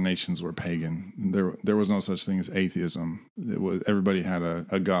 All the other nations were pagan. There was no such thing as atheism. It was everybody had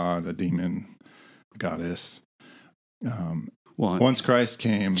a god, a demon, a goddess. Once Christ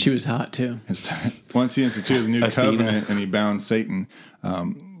came, She was hot too. once he instituted the new Athena. covenant and he bound Satan,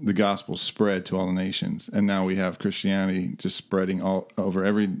 the gospel spread to all the nations, and now we have Christianity just spreading all over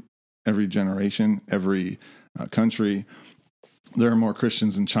every generation, every country. There are more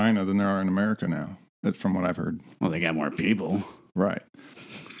Christians in China than there are in America now. That's from what I've heard. Well, they got more people. Right.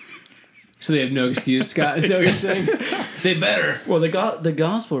 So they have no excuse, Scott. Is that what you're saying? They better. Well, the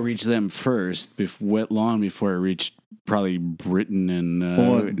gospel reached them first, long before it reached probably Britain and That's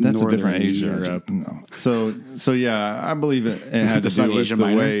a Northern different Asia. Europe. No. So yeah, I believe it had to That's not do with Asia the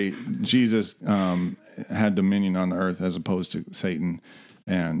Minor? way Jesus had dominion on the earth as opposed to Satan.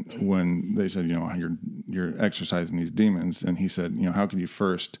 And when they said, you're exorcising these demons, and he said, how could you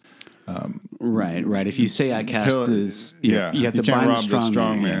first? Right. If you say I cast this, you have to you can't bind rob the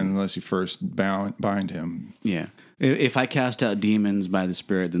strong man unless you first bind him. Yeah. If I cast out demons by the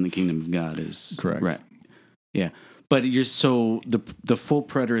Spirit, then the kingdom of God is Correct. Right. Yeah. But the full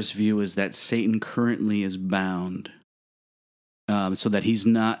preterist view is that Satan currently is bound, so that he's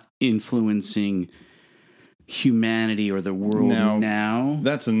not influencing humanity or the world now.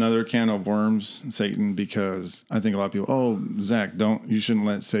 That's another can of worms, Satan, because I think a lot of people, Zach, you shouldn't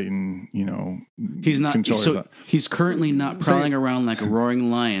let Satan, He's not. control So your thought. he's currently not prowling around like a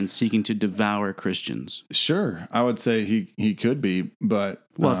roaring lion seeking to devour Christians. Sure, I would say he could be, but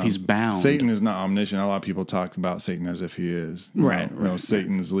If he's bound, Satan is not omniscient. A lot of people talk about Satan as if he is. Right.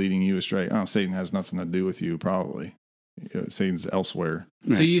 Satan is leading you astray. Satan has nothing to do with you, probably. Satan's elsewhere.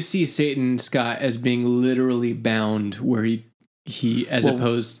 So you see Satan, Scott, as being literally bound, where he as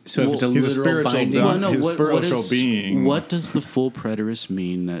opposed. So if it's a he's a literal spiritual binding. bound. His spiritual being. What does the full preterist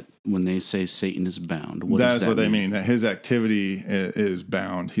mean that when they say Satan is bound? That's what they mean. That his activity is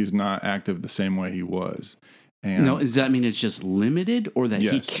bound. He's not active the same way he was. And No, does that mean it's just limited, or that he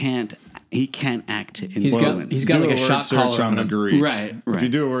Yes. can't he can't act to He's influence. got Do like a word shot search collar on on the him. Greek. Right. If you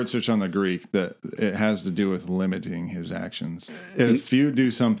do a word search on the Greek, that it has to do with limiting his actions. If you do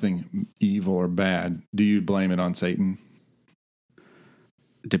something evil or bad, do you blame it on Satan?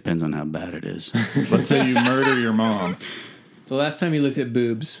 Depends on how bad it is. Let's say you murder your mom. The last time you looked at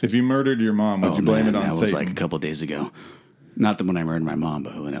boobs, If you murdered your mom, would you blame it on that Satan? was like a couple days ago. Not the when I murdered my mom,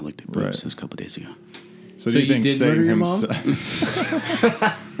 but when I looked at boobs, Right. it was a couple days ago. So So do you you think did Satan murder your mom?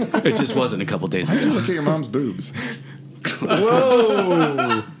 It just wasn't a couple days ago. Look at your mom's boobs.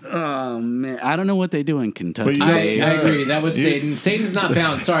 Oh man, I don't know what they do in Kentucky. But you I don't- agree. That was Satan. Satan's not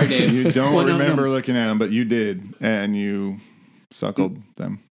bound. Sorry, Dave. You don't Well, no, remember no. looking at them, but you did, and you suckled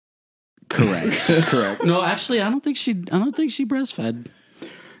them. Correct. Correct. No, actually, I don't think she breastfed.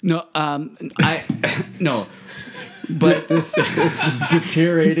 No, no. But This is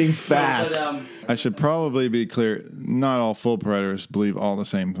deteriorating fast. I should probably be clear. Not all full preterists believe all the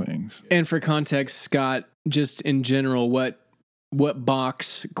same things. And for context, Scott, just in general, what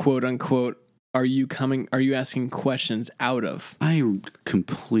box, quote unquote, are you asking questions out of? I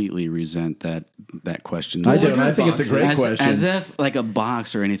completely resent that question. I don't. I think it's a great as, question. As if like a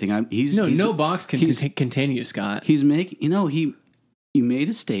box or anything. He's No box can he's- contain you, Scott. He's making. He made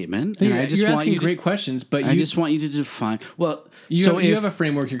a statement, and You're, I just you're want asking you. great questions, but I just want you to define. Well, you so have if a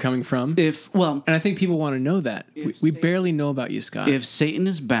framework you're coming from, and I think people want to know that. We barely know about you, Scott. if Satan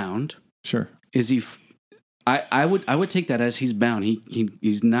is bound, Sure. is he? I would take that as he's bound.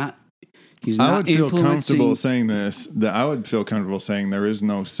 He's not. He's I not would feel comfortable influencing. saying this. That I would feel comfortable saying there is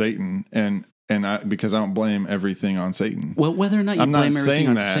no Satan, and because I don't blame everything on Satan. Well, whether or not you I'm not blame everything saying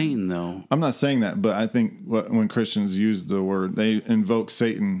on that. Satan, though. I'm not saying that, but I think when Christians use the word, they invoke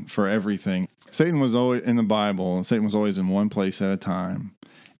Satan for everything. Satan was always in the Bible, and Satan was always in one place at a time.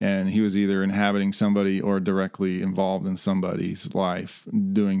 And he was either inhabiting somebody or directly involved in somebody's life,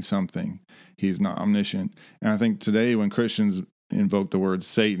 doing something. He's not omniscient. And I think today when Christians invoke the word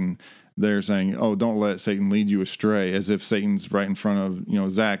Satan, they're saying, "Oh, don't let Satan lead you astray," as if Satan's right in front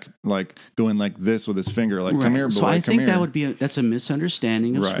of Zach, like going like this with his finger, like "Come here, boy, So I come think here." that would be that's a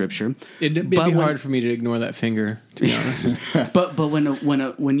misunderstanding of Right. Scripture. It'd be But when- hard for me to ignore that finger, to be honest. But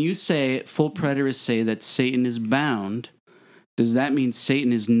when you say full preterists say that Satan is bound, does that mean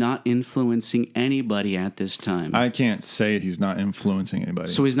Satan is not influencing anybody at this time? I can't say he's not influencing anybody,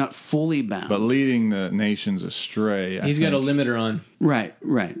 So he's not fully bound. but leading the nations astray. He's got a limiter on. Right.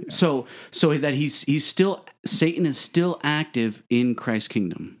 So that he's still Satan is still active in Christ's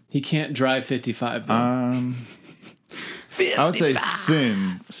kingdom. He can't drive 55, though. I would say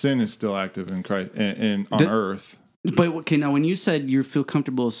sin is still active in Christ on earth. But okay, now when you said you feel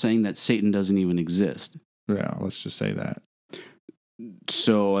comfortable saying that Satan doesn't even exist, Yeah, let's just say that.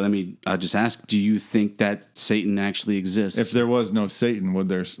 so I'll just ask: do you think that Satan actually exists? If there was no Satan, would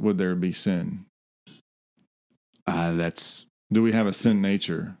there be sin? That's Do we have a sin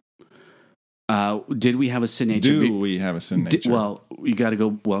nature? did we have a sin nature? Do we have a sin nature? Well, you got to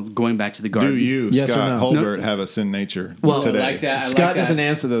go. Well, going back to the garden. do you, Yes or Scott no? Holbert, have a sin nature Well, today? I like that. I Scott like that. doesn't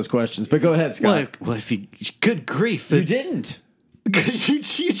answer those questions, but go ahead, Scott. Well, if you good grief, You it's- didn't. Because you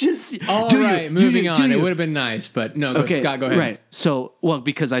just All do you- right, do moving you- on. do It you- would have been nice, but no, Okay, Scott, go ahead. Right. So,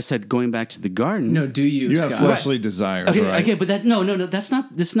 because I said going back to the garden. No, do you, you have Scott? fleshly desires, Okay, right? okay, but no. That's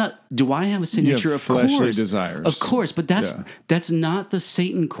not. Do I have a sin You have nature? Of fleshly course, desires. Of course, but Yeah. that's not the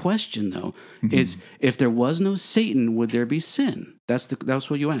Satan question, though. It's if there was no Satan, would there be sin? That's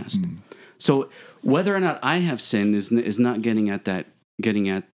what you asked. So whether or not I have sin is not getting at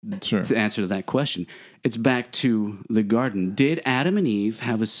Sure. the answer to that question. It's back to the garden. Did Adam and Eve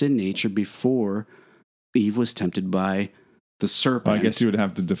have a sin nature before Eve was tempted by the serpent? Well, I guess you would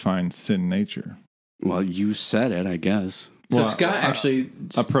have to define sin nature. Well, you said it, I guess. So Well, Scott actually...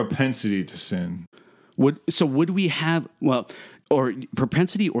 A propensity to sin. Would we have or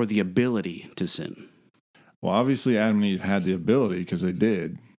propensity or the ability to sin? Well, obviously Adam and Eve had the ability because they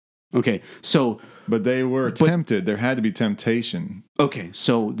did, Okay, so but they were tempted. There had to be temptation. but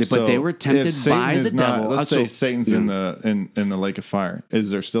they were tempted if Satan by is the not, devil. Let's say Satan's in the lake of fire.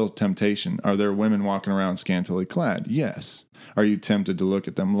 Is there still temptation? Are there women walking around scantily clad? Yes. Are you tempted to look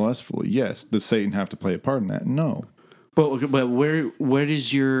at them lustfully? Yes. Does Satan have to play a part in that? No. But where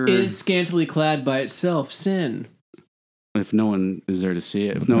does your Is scantily clad by itself sin? if no one is there to see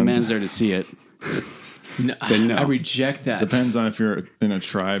it, if no man's there to see it, No, Then no. I reject that. Depends on if you're in a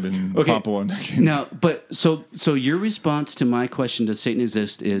tribe in Okay. Papua New Guinea. now, but so your response to my question, does Satan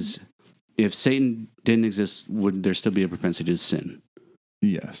exist, is if Satan didn't exist, would there still be a propensity to sin?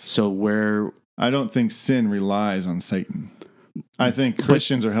 Yes. So where I don't think sin relies on Satan. I think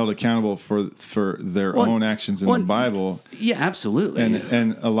Christians are held accountable for their own actions in the Bible. Yeah, absolutely.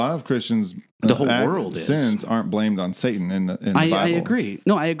 And a lot of Christians, the whole world sins aren't blamed on Satan in the Bible. I agree.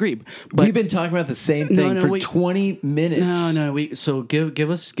 No, I agree. But We've been talking about the same thing for 20 minutes. No. So give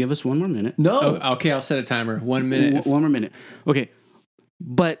us one more minute. No. Oh, okay, I'll set a timer. 1 minute. One more minute. Okay.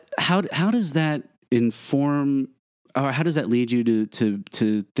 But how does that inform, or how does that lead you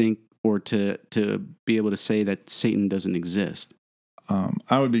to think or to be able to say that Satan doesn't exist?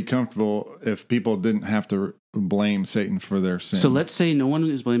 I would be comfortable if people didn't have to blame Satan for their sin. So let's say no one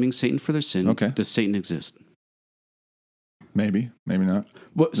is blaming Satan for their sin. Okay. Does Satan exist? Maybe not.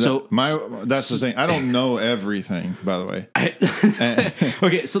 That's the thing. I don't know everything, by the way.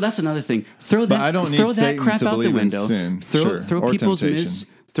 Okay, so that's another thing. Throw that Satan crap to out the believe in window. sin, Throw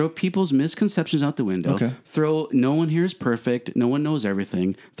or people's misconceptions out the window. Okay. Throw no one here is perfect. No one knows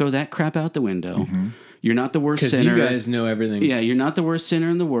everything. Throw that crap out the window. Mm-hmm. You're not the worst Because sinner. you guys know everything. Yeah, you're not the worst sinner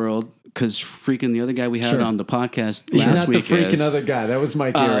in the world. Because freaking the other guy we had on the podcast He's last not week the freaking is, other guy. That was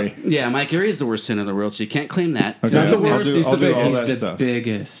Mike Erie. yeah, Mike Erie is the worst sinner in the world, so you can't claim that. Okay. Not the worst, he's the do all biggest. that He's the stuff.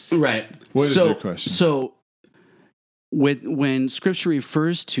 biggest. Right. What is your question? So, when Scripture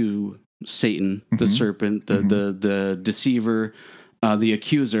refers to Satan, the serpent, the deceiver, the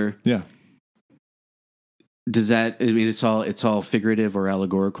accuser, Yeah. does that? I mean, it's all figurative or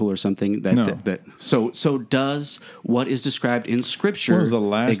allegorical or something. No. So does what is described in Scripture? When was the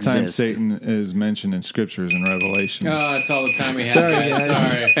last time exist? Satan is mentioned in Scriptures in Revelation? Oh, it's all the time we have. Sorry, guys.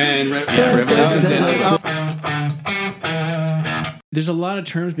 Sorry. And There's a lot of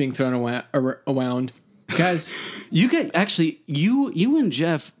terms being thrown around. Guys, you and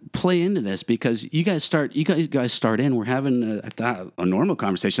Jeff play into this because you guys start in. We're having a normal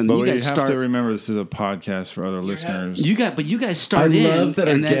conversation. But you we guys have start. to remember this is a podcast for other listeners. You guys I start in. love that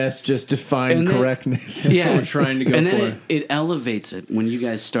our and then- guests just define and then- correctness. that's what we're trying to go and for. then it elevates it when you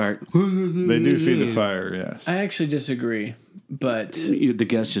guys start. They do feed the fire, yes. I actually disagree, but The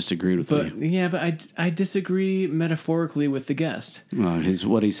guest just agreed with me. yeah, but I disagree metaphorically with the guest. Well,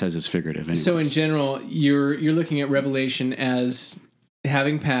 what he says is figurative. Anyways. So in general, you're looking at Revelation as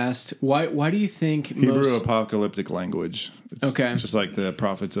having passed. Why do you think Hebrew apocalyptic language. It's Okay. just like the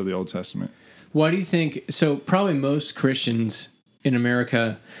prophets of the Old Testament. Why do you think? So probably most Christians in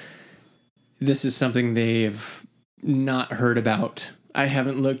America, this is something they've not heard about. I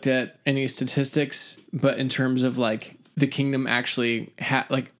haven't looked at any statistics, but in terms of like the kingdom actually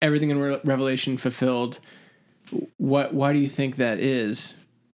like everything in Revelation fulfilled, why do you think that is?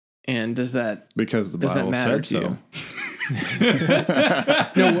 And does that Because the does Bible that matter said to so. you?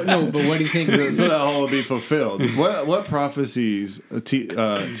 No, but what do you think? So that all will be fulfilled. What prophecies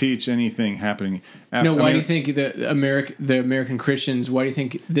teach anything happening? No, why do you think the American Christians? Why do you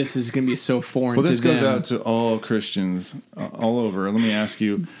think this is going to be so foreign Well, to this them? goes out to all Christians all over. Let me ask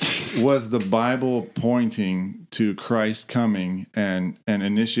you: was the Bible pointing to Christ coming and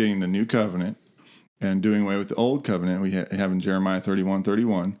initiating the new covenant and doing away with the old covenant we have in Jeremiah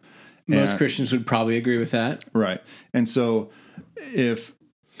 31:31? Most Christians would probably agree with that. Right. And so if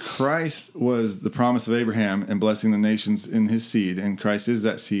Christ was the promise of Abraham and blessing the nations in his seed, and Christ is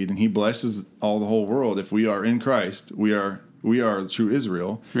that seed, and he blesses the whole world. If we are in Christ, we are true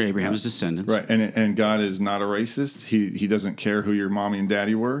Israel. Abraham's descendants. Right. And God is not a racist. He doesn't care who your mommy and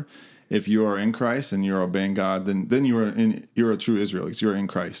daddy were. If you are in Christ and you're obeying God, then you're a true Israel because you're in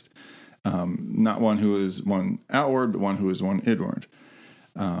Christ. Not one who is one outward, but one who is one inward.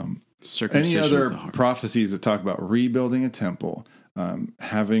 Any other prophecies that talk about rebuilding a temple,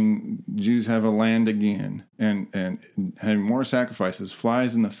 having Jews have a land again, and having more sacrifices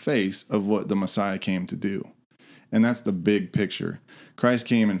flies in the face of what the Messiah came to do. And that's the big picture. Christ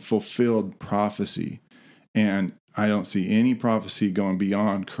came and fulfilled prophecy. And I don't see any prophecy going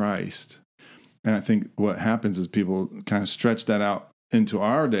beyond Christ. And I think what happens is people kind of stretch that out into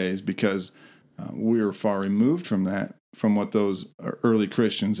our days because we were far removed from that, from what those early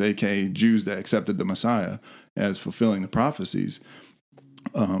Christians, aka Jews that accepted the Messiah as fulfilling the prophecies.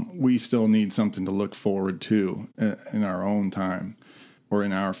 We still need something to look forward to in our own time or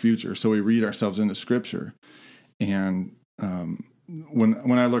in our future. So we read ourselves into Scripture. And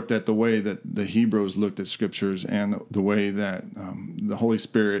when I looked at the way that the Hebrews looked at Scriptures and the way that the Holy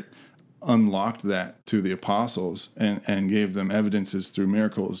Spirit unlocked that to the apostles and gave them evidences through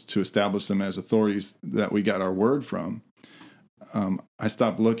miracles to establish them as authorities that we got our word from, I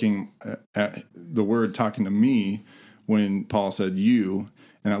stopped looking at the word talking to me when Paul said you,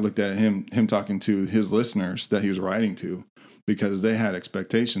 and I looked at him talking to his listeners that he was writing to, because they had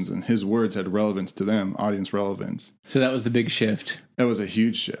expectations and his words had relevance to them, audience relevance. So that was the big shift. That was a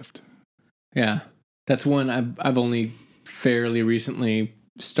huge shift. Yeah, that's one I've only fairly recently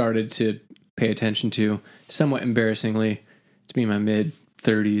started to pay attention to, somewhat embarrassingly, to be in my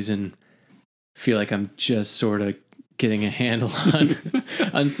mid-30s and feel like I'm just sort of getting a handle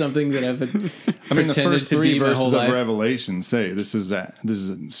on something that I've the first to three be my whole verses of life. Revelation say this is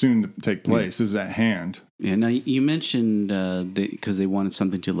soon to take place. This is at hand. Yeah. Now you mentioned because they wanted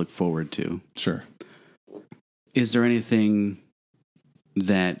something to look forward to. Sure. Is there anything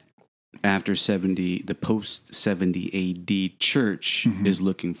that after 70, the post 70 AD church is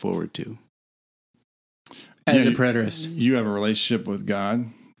looking forward to? As Yeah, a preterist. You have a relationship with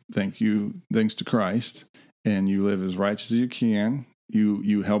God. Thanks to Christ, and you live as righteous as you can.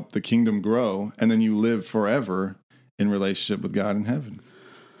 You help the kingdom grow, and then you live forever in relationship with God in heaven.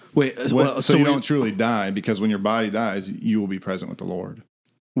 Wait, So you don't truly die, because when your body dies, you will be present with the Lord.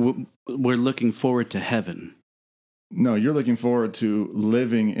 we're looking forward to heaven. No, you're looking forward to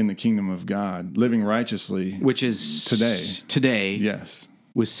living in the kingdom of God, living righteously, Which is today. Today, Yes.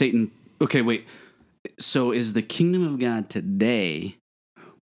 with Satan. Okay, wait. So is the kingdom of God today?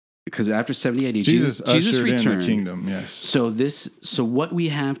 Because after 70 AD, Jesus ushered in returned. the kingdom. Yes. So what we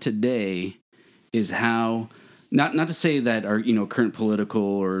have today is how, not to say that our current political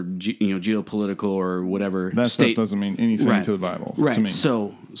or geopolitical or whatever That state stuff doesn't mean anything Right. to the Bible. right. To me.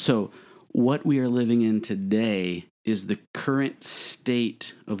 So what we are living in today is the current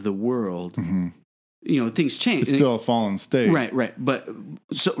state of the world. Things change. It's still a fallen state. Right. But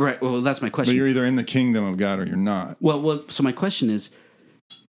well, that's my But question. you're either in the kingdom of God or you're not. Well. So my question is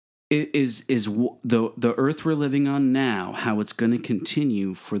the earth we're living on now, how it's going to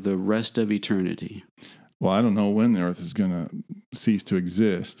continue for the rest of eternity? Well, I don't know when the earth is going to cease to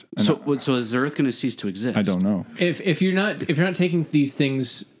exist. And So is the earth going to cease to exist? I don't know. If you're not taking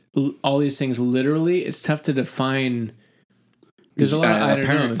all these things literally, it's tough to define. There's a lot of I don't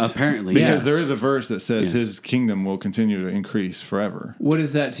knows. Apparently, Because yes. there is a verse that says Yes. his kingdom will continue to increase forever. What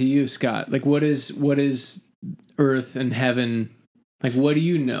is that to you, Scott? Like, what is earth and heaven? Like, what do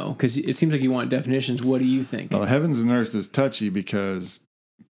you know? Because it seems like you want definitions. What do you think? Well, heavens and earth is touchy because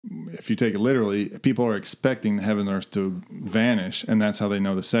if you take it literally, people are expecting the heaven and earth to vanish, and that's how they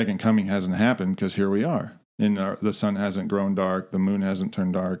know the second coming hasn't happened, because here we are. And the sun hasn't grown dark, the moon hasn't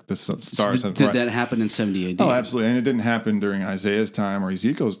turned dark, the stars have... Did that happen in 70 AD? Oh, absolutely. And it didn't happen during Isaiah's time or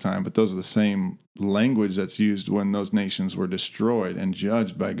Ezekiel's time, but those are the same language that's used when those nations were destroyed and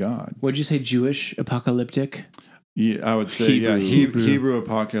judged by God. Would you say Jewish apocalyptic? Yeah, I would say, Hebrew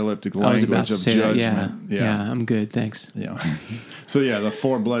apocalyptic I was language about to of say judgment. that. Yeah, I'm good. Thanks. Yeah. So, the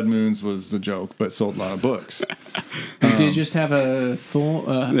 4 blood moons was the joke, but sold a lot of books. We did just have a full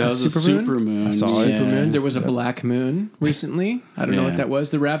That was supermoon. I saw it. Supermoon. There was a black moon recently. I don't know what that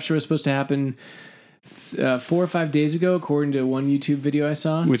was. The rapture was supposed to happen 4 or 5 days ago, according to one YouTube video I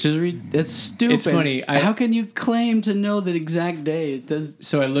saw. Which is that's stupid. It's funny. How can you claim to know the exact day? It does.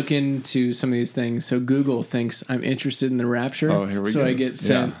 So I look into some of these things. So Google thinks I'm interested in the rapture. Oh, here we so go. I get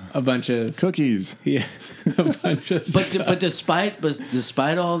sent a bunch of Cookies. a bunch of stuff. But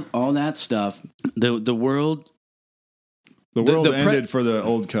despite all that stuff, the world. The world the ended for the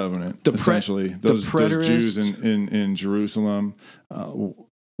old covenant, essentially. Those Jews in Jerusalem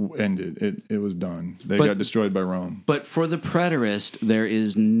ended. It was done. They got destroyed by Rome. But for the preterist, there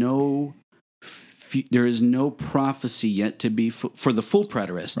is no prophecy yet to be for the full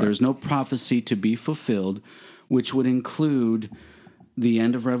preterist. Right. There is no prophecy to be fulfilled, which would include the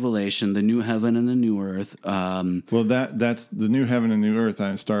end of Revelation, the new heaven and the new earth. Well, that's the new heaven and new earth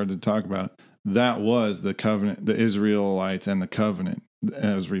I started to talk about. That was the covenant, the Israelites and the covenant,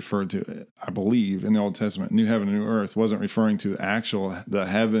 as referred to, I believe, in the Old Testament. New heaven and new earth wasn't referring to the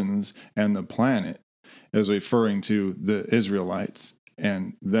heavens and the planet. It was referring to the Israelites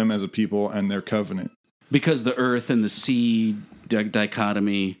and them as a people and their covenant. Because the earth and the sea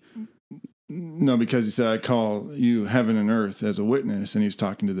dichotomy. No, because he said, I call you heaven and earth as a witness, and he was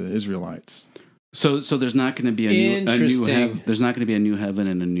talking to the Israelites. So there's not going to be a new heaven. There's not going to be a new heaven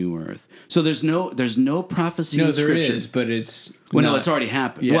and a new earth. So there's no prophecy. No, in there Scripture. is, but it's no, it's already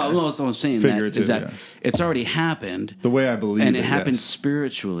happened. Yeah. Well, that's what I'm saying. Figurative, Is that yes. it's already happened. The way I believe and it happened yes.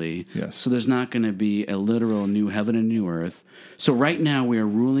 spiritually. Yes. So there's not going to be a literal new heaven and new earth. So right now we are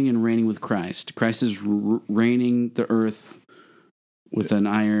ruling and reigning with Christ. Christ is reigning the earth with an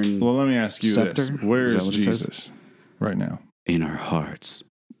iron. Well, let me ask you scepter? this: Where Is that is what it says? Jesus right now? In our hearts.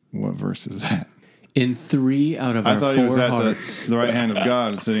 What verse is that? in 3 out of I our thought 4 he was at hearts. the right hand of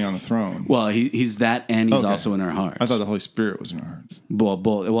God sitting on the throne. Well, he's that, and he's Okay. also in our hearts. I thought the Holy Spirit was in our hearts.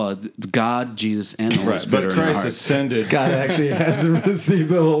 Well, God, Jesus, and the Holy Spirit But are in our Christ hearts. ascended. God actually has received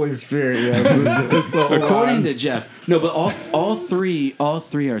the Holy Spirit. Yes, it's the whole According line. to Jeff, no, but all three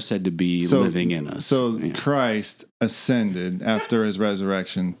are said to be living in us. So Yeah. Christ ascended after his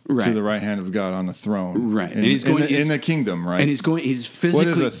resurrection to Right. the right hand of God on the throne. Right. In, And he's going- in the kingdom, right? And he's physically. what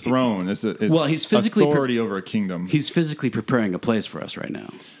is a throne? It's he's physically authority over a kingdom. He's physically preparing a place for us right now.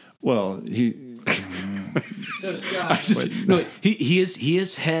 Well, So Scott, He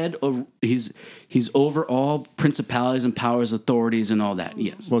is head of he's over all principalities and powers, authorities, and all that.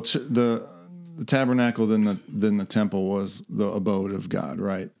 Yes. well, the tabernacle, then the temple was the abode of God,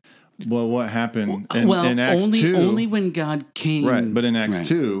 right? Well, what happened in Acts 2? Only when God came. Right, but in Acts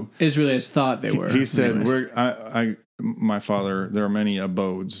 2, Israelites thought they were. he said, Anyways. my Father, there are many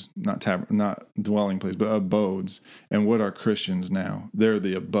abodes, not dwelling places, but abodes. And what are Christians now? They're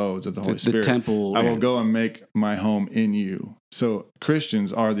the abodes of the Holy Spirit. temple, I will yeah. go and make my home in you. So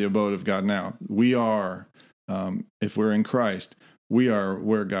Christians are the abode of God now. We are, if we're in Christ, we are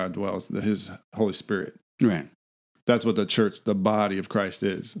where God dwells, His Holy Spirit. Right. That's what the church, the body of Christ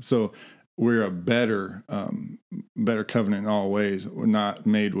is. So we're a better covenant in all ways. We're not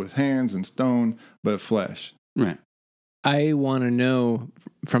made with hands and stone, but of flesh. Right. I want to know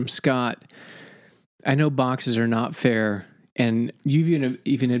from Scott. I know boxes are not fair, and you've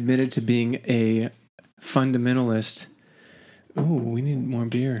even admitted to being a fundamentalist. Oh, we need more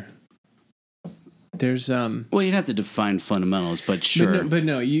beer. There's Well, you'd have to define fundamentals, but sure. but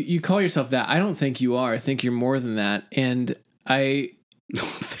no, you call yourself that. I don't think you are. I think you're more than that. And I.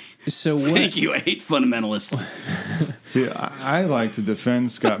 So what? Thank you. I hate fundamentalists. See, I like to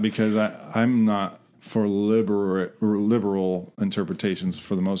defend Scott because I'm not for liberal interpretations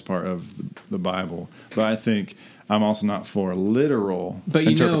for the most part of the Bible, but I think I'm also not for literal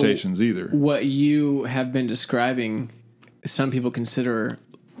interpretations either. What you have been describing, some people consider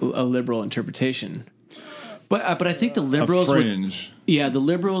a liberal interpretation. But I think the liberals a fringe. the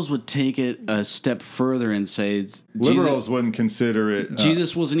liberals would take it a step further and say Liberals wouldn't consider it.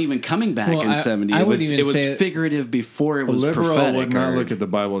 Jesus wasn't even coming back in 70. I It was wouldn't even say figurative before it a was liberal prophetic. would not look at the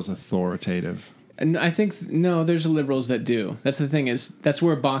Bible as authoritative. And I think no, there's liberals that do. That's the thing that's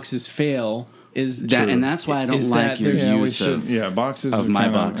where boxes fail. Is that, true. and that's why I don't Is like that your there's- use of boxes of are my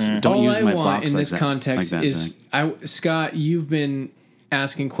kinda, box. eh. Don't all use I my want box in like this that, context like that, is Zach. Scott, you've been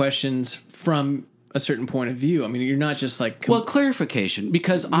asking questions from a certain point of view. I mean, you're not just like Well, clarification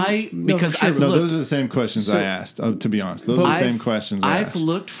because for sure. I've No, looked. those are the same questions So- I asked. To be honest, those are the same questions I I've asked.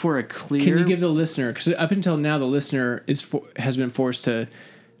 looked for a clear. Can you give the listener, because up until now the listener has been forced to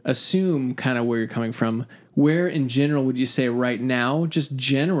assume kind of where you're coming from. Where in general would you say right now, just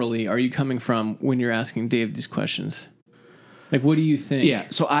generally, are you coming from when you're asking Dave these questions? Like, what do you think? Yeah,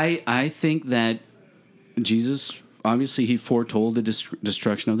 so I think that Jesus obviously he foretold the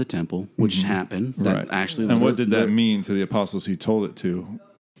destruction of the temple, which happened. That Right. actually, And what did that mean to the apostles he told it to?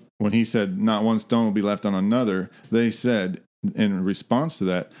 When he said, not one stone will be left on another, they said in response to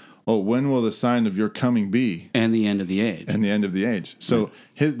that, oh, when will the sign of your coming be? And the end of the age. And the end of the age. So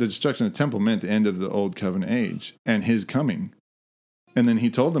the destruction of the temple meant the end of the old covenant age and his coming. And then he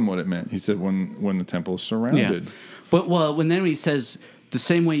told them what it meant. He said, when the temple is surrounded. But when he says, the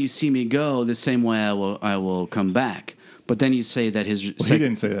same way you see me go, the same way I will come back. But then you say that his... Well, he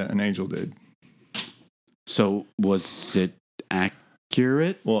didn't say that. An angel did. So was it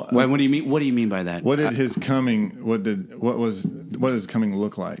accurate? Well, what do you mean? What do you mean by that? What did his coming? What does his coming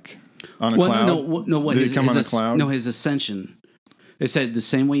look like? On a cloud? No. What did his, he come his on a as- cloud? No, his ascension. They said the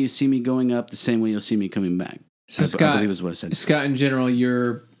same way you see me going up, the same way you'll see me coming back. So I Scott, believe is what it said. Scott, in general,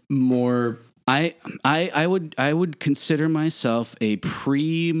 you're more. I would consider myself a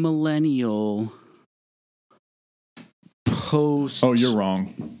premillennial post. Oh, you're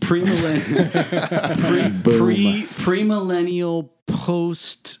wrong. Premillennial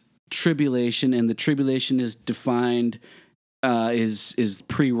post tribulation, and the tribulation is defined is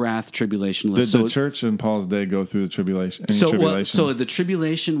pre-wrath tribulation. Did the church in Paul's day go through the tribulation? So the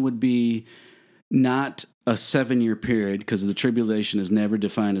tribulation would be not a 7-year period because the tribulation is never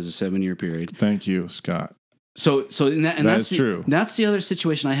defined as a 7-year period. Thank you, Scott. So that's true. That's the other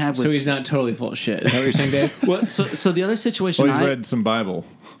situation I have with. So he's not totally full of shit. Is that what you're saying, Dave? Well, so the other situation. Well, he's read some Bible.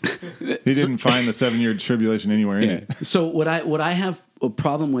 He didn't find the 7-year tribulation anywhere in it. So what I have a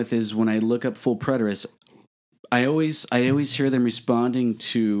problem with is when I look up full preterists, I always hear them responding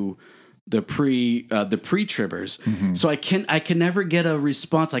to the pre-tribbers. Mm-hmm. So I can never get a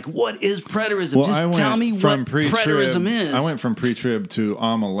response like, what is preterism? Well, Just tell me what preterism is. I went from pre-trib to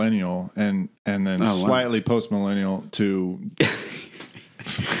amillennial and then slightly post-millennial to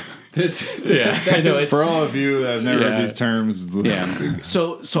I know it's For all of you that have never heard these terms,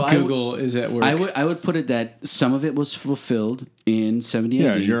 So Google is at work. I would put it that some of it was fulfilled in 70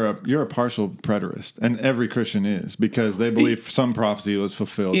 yeah, AD. you're a partial preterist, and every Christian is, because they believe some prophecy was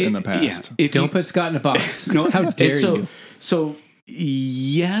fulfilled in the past. If Don't you- put Scott in a box. no, How dare so, you? So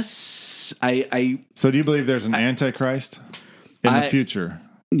yes, I So do you believe there's an Antichrist in the future?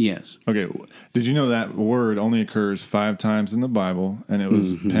 yes. Okay, did you know that word only occurs 5 times in the Bible, and it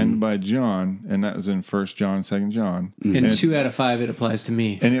was penned by John, and that was in 1 John, 2 John. And 2 out of 5, it applies to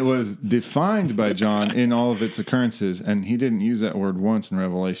me. And it was defined by John in all of its occurrences, and he didn't use that word once in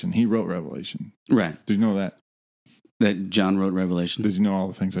Revelation. He wrote Revelation. Right. Did you know that? That John wrote Revelation. Did you know all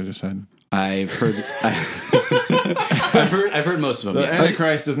the things I just said? I've heard I've heard most of them. The yeah.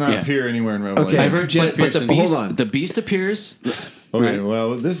 Antichrist does not Yeah. appear anywhere in Revelation. I've heard Jeff but the Pearson. beast, Hold on. the beast appears. Okay, Right.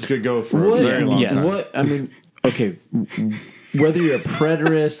 well, this could go for What? a very long Yes. time. What? I mean, okay. Whether you're a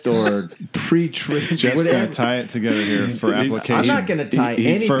preterist or pre-trib, Jeff's whatever. going to tie it together here for application. I'm not going to tie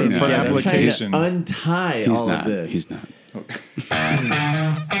anything for together. application. I'm trying to untie He's all not. of this. He's not.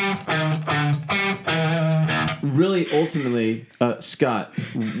 Really, ultimately, Scott,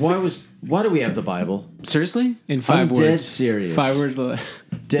 why do we have the Bible? Seriously? In 5 I'm words. dead serious. 5 words.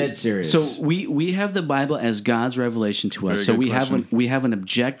 Dead serious. So we have the Bible as God's revelation to us. Very So good we question. have an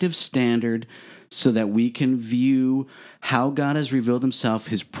objective standard so that we can view how God has revealed himself,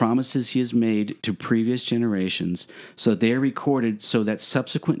 his promises he has made to previous generations, so they are recorded so that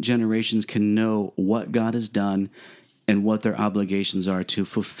subsequent generations can know what God has done and what their obligations are to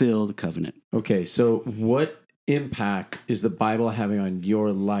fulfill the covenant. okay, so what impact is the Bible having on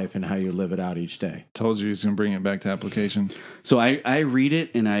your life and how you live it out each day? Told you he's going to bring it back to application. So I read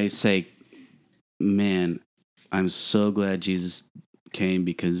it and I say, man, I'm so glad Jesus came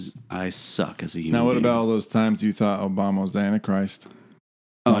because I suck as a human Now, what being. about all those times you thought Obama was the Antichrist?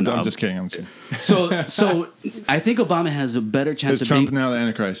 Oh, I'm, no. I'm just kidding. I'm just kidding. So I think Obama has a better chance Is of Trump being... now the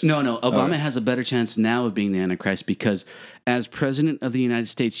Antichrist? No, Obama Okay. has a better chance now of being the Antichrist because as president of the United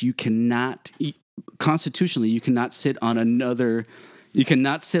States, you cannot... Constitutionally, you cannot sit on another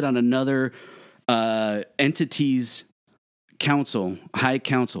entity's council, high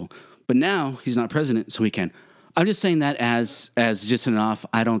council. But now he's not president, so he can. I'm just saying that as just an off.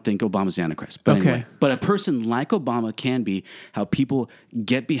 I don't think Obama's the Antichrist. But Okay. anyway, but a person like Obama can be. How people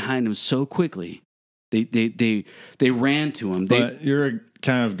get behind him so quickly. They ran to him. But you're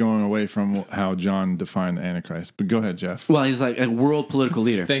kind of going away from how John defined the Antichrist. But go ahead, Jeff. Well, he's like a world political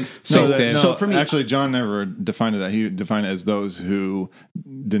leader. Thanks. So, Thanks, Dan. so for me, actually, John never defined it that. He defined it as those who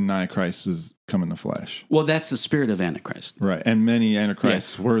deny Christ was come in the flesh. well, that's the spirit of Antichrist. Right. And many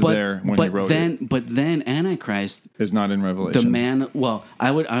Antichrists were there when he wrote it. But then Antichrist, It's not in Revelation. the man. Well,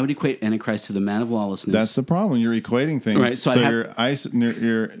 I would equate Antichrist to the man of lawlessness. That's the problem. You're equating things. Right, so I you're not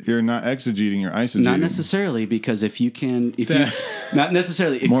exegeting, you're isogeting. not necessarily because if you not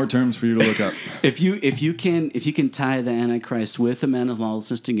necessarily if, More terms for you to look up. if you can tie the Antichrist with the man of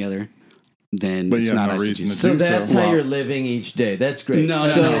lawlessness together, then But it's you have not no reason to eisegesis. So do that's so. how Well- you're living each day. That's great. No.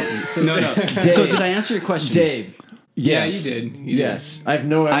 So, So did I answer your question? Dave. Yeah, Yes. you did. You yes. I have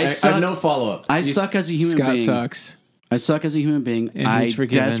no follow up. I suck as a human Scott being. sucks. I suck as a human being. And I he's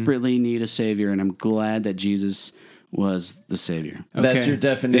forgiven. desperately need a savior, and I'm glad that Jesus was the savior. That's Okay. your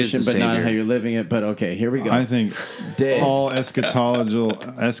definition, Is the but not savior. how you're living it. But okay, here we go. I think Dave. all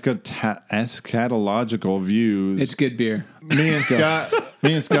eschatological views. It's good beer. me and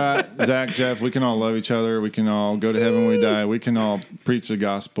Scott, Zach, Jeff, we can all love each other. We can all go to heaven when we die. We can all preach the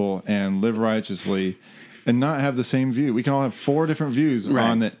gospel and live righteously and not have the same view. We can all have 4 different views Right.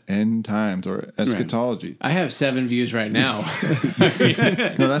 on the end times or eschatology. I have 7 views right now.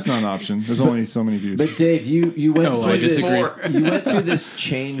 No, that's not an option. There's only so many views. But Dave, you went Oh, through I this. disagree. You went through this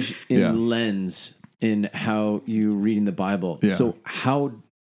change in Yeah. lens in how you reading the Bible. Yeah. So how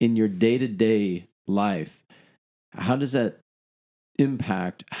in your day-to-day life, how does that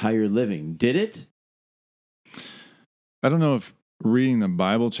impact how you're living? Did it? I don't know if reading the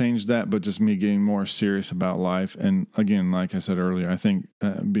Bible changed that, but just me getting more serious about life. And again, like I said earlier, I think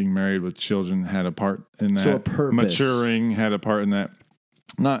being married with children had a part in that. So a purpose. Maturing had a part in that.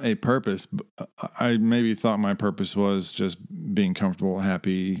 Not a purpose. But I maybe thought my purpose was just being comfortable,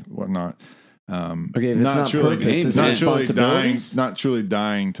 happy, whatnot. Okay, if it's not purpose, it's not truly dying, responsibilities? not truly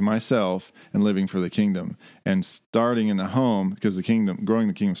dying to myself and living for the kingdom and starting in the home, because growing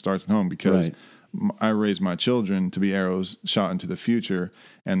the kingdom starts in home, because Right. I raise my children to be arrows shot into the future,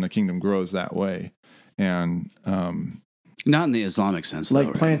 and the kingdom grows that way. And Not in the Islamic sense, Like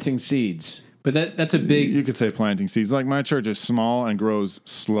though, right? planting seeds. But that's a big. You could say planting seeds. Like my church is small and grows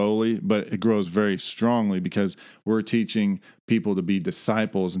slowly, but it grows very strongly because we're teaching people to be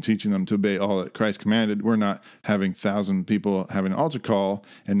disciples and teaching them to obey all that Christ commanded. We're not having 1,000 people having an altar call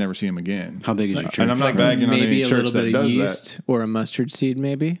and never see them again. How big is your church? And I'm not bagging on any maybe a church little that bit of does yeast that. or a mustard seed,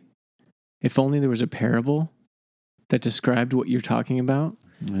 maybe. If only there was a parable that described what you're talking about.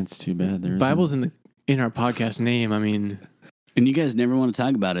 That's too bad. There Bible's in our podcast name. I mean, And you guys never want to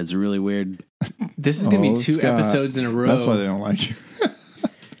talk about it. It's really weird. this is going to be 2 Scott. episodes in a row. That's why they don't like you.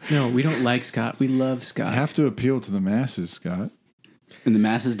 No, we don't like Scott. We love Scott. I have to appeal to the masses, Scott. And the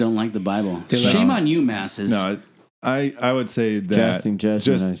masses don't like the Bible. They like- Shame on you, masses. No, I would say that Casting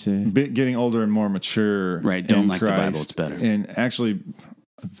judgment, I see. getting older and more mature. Right, don't in like the Christ, Bible, it's better. And actually,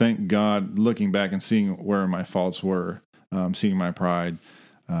 thank God, looking back and seeing where my faults were, seeing my pride,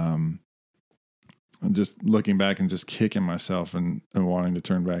 just looking back and just kicking myself and wanting to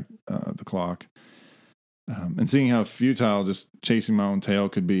turn back the clock. And seeing how futile just chasing my own tail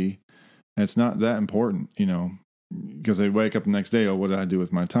could be. And it's not that important, because they wake up the next day, what did I do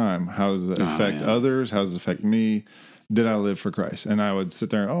with my time? How does it affect others? How does it affect me? Did I live for Christ? And I would sit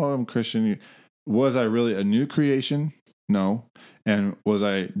there, I'm a Christian. Was I really a new creation? No. And was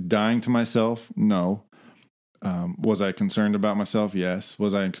I dying to myself? No. Was I concerned about myself? Yes.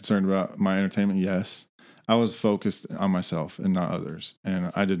 Was I concerned about my entertainment? Yes. I was focused on myself and not others.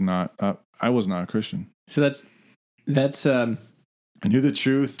 And I was not a Christian. So that's I knew the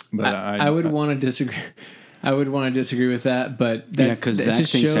truth, but I would want to disagree. I would want to disagree with that, but that's because that Zach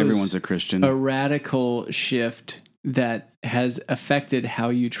just thinks shows everyone's a Christian. a radical shift that has affected how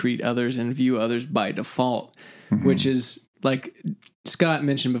you treat others and view others by default, which is like Scott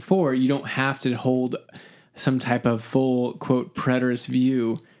mentioned before. You don't have to hold some type of full quote preterist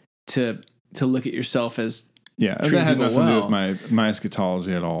view to look at yourself as that treat had people nothing to do well. with my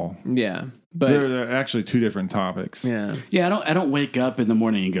eschatology at all. Yeah, but They're actually two different topics. yeah. I don't wake up in the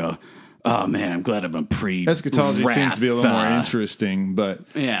morning and go, oh man, I'm glad I'm a pre. Eschatology seems to be a little more interesting, but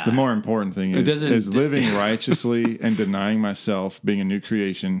Yeah. the more important thing is living righteously and denying myself, being a new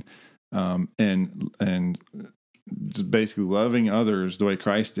creation, and just basically loving others the way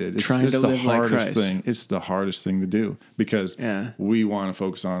Christ did. It's Trying just to the live like hardest Christ. thing. It's the hardest thing to do because we want to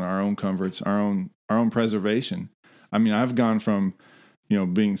focus on our own comforts, our own preservation. I mean, I've gone from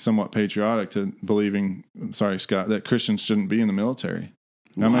being somewhat patriotic to believing, sorry, Scott, that Christians shouldn't be in the military.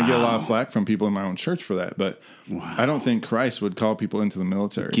 Now, I'm going to get a lot of flack from people in my own church for that, but I don't think Christ would call people into the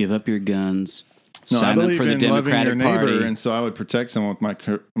military. Give up your guns. No, I sign up believe for the in loving your Democratic neighbor, Party. and so I would protect someone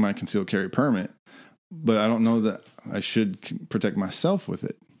with my concealed carry permit, but I don't know that I should protect myself with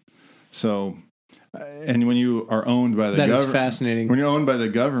it. So, and when you are owned by the That is government, fascinating. when you're owned by the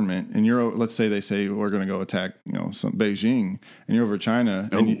government, and let's say they say we're going to go attack, some Beijing, and you're over China,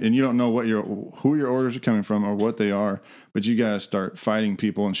 and you don't know who your orders are coming from or what they are, but you got to start fighting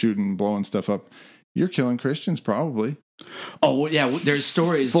people and shooting, and blowing stuff up. You're killing Christians, probably. Oh, well, yeah, there's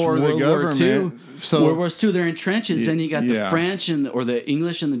stories For the World government. War II. So- World War II, they're in trenches, and you got the Yeah. French or the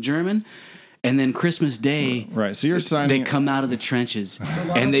English and the German, and then Christmas Day, Right. So you're they signing. come out of the trenches,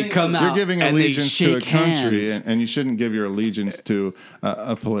 and they come out. You're giving and they allegiance to a shake country, hands. and you shouldn't give your allegiance to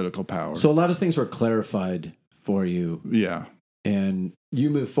a political power. So a lot of things were clarified for you, yeah, and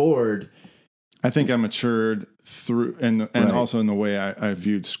you move forward. I think I matured through, and Right. also in the way I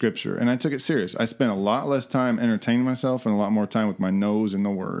viewed Scripture, and I took it serious. I spent a lot less time entertaining myself and a lot more time with my nose in the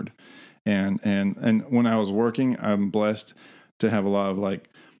Word. And when I was working, I'm blessed to have a lot of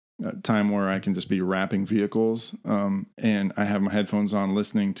time where I can just be wrapping vehicles, and I have my headphones on,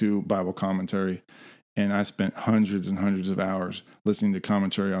 listening to Bible commentary. And I spent hundreds and hundreds of hours listening to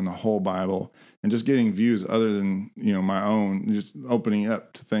commentary on the whole Bible and just getting views other than, my own, just opening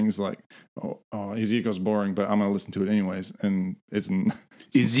up to things like, Ezekiel's boring, but I'm going to listen to it anyways. And it's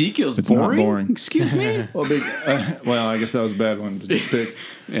Ezekiel's It's not boring? boring. Excuse me? well, I guess that was a bad one to pick.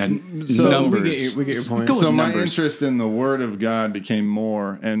 And So- numbers. we get your point. Go with So my numbers. interest in the Word of God became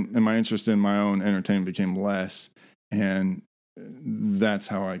more, and my interest in my own entertainment became less. And that's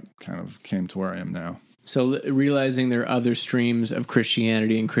how I kind of came to where I am now. So realizing there are other streams of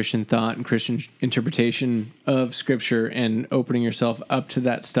Christianity and Christian thought and Christian interpretation of Scripture, and opening yourself up to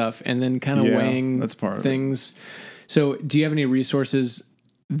that stuff, and then kind of Yeah, weighing that's part of it. things. So do you have any resources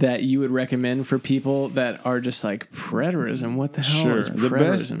that you would recommend for people that are just like preterism? What the hell is The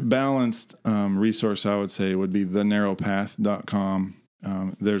best preterism? balanced resource I would say would be thenarrowpath.com.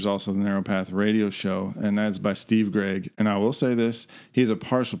 There's also the Narrow Path radio show, and that's by Steve Gregg. And I will say this, he's a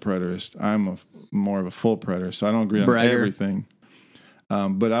partial preterist. I'm more of a full preterist, so I don't agree on Bragger. everything.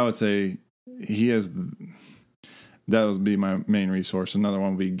 But I would say he has that would be my main resource. Another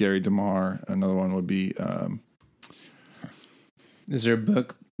one would be Gary DeMar. Another one would be. Is there a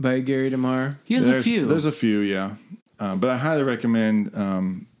book by Gary DeMar? He has a few. There's a few, yeah. But I highly recommend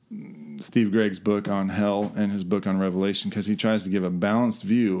Steve Gregg's book on hell and his book on Revelation, because he tries to give a balanced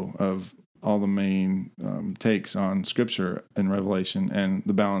view of all the main takes on Scripture and Revelation, and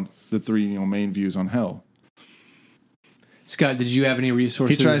the three main views on hell. Scott, did you have any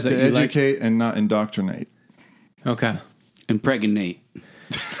resources? He tries that to you educate and not indoctrinate. Okay. Impregnate.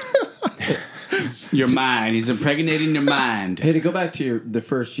 Your mind. He's impregnating your mind. Hey, to go back to the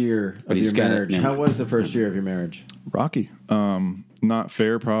first year of your marriage, how was the first year of your marriage? Rocky. Not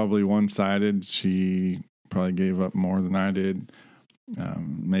fair, probably one-sided. She probably gave up more than I did.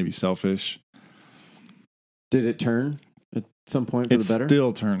 Maybe selfish. Did it turn at some point for the better? It's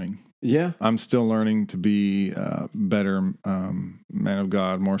still turning. Yeah. I'm still learning to be a better man of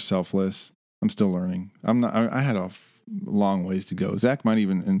God, more selfless. I'm still learning. I had a long ways to go. Zach might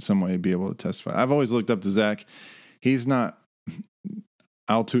even in some way be able to testify. I've always looked up to Zach. He's not.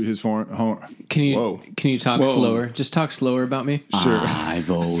 I'll toot his horn. Can you talk slower? Just talk slower about me. Sure. I've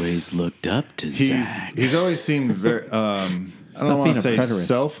always looked up to Zach. He's always seemed very. I don't want to say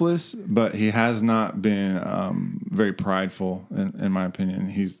selfless, but he has not been very prideful, in my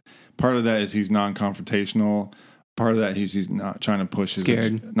opinion. Part of that is he's non-confrontational. Part of that he's not trying to push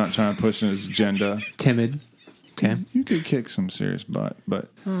not trying to push his agenda. Timid. Okay. You could kick some serious butt, but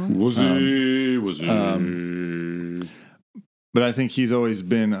Was he? But I think he's always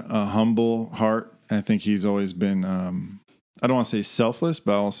been a humble heart. I think he's always been. I don't want to say selfless,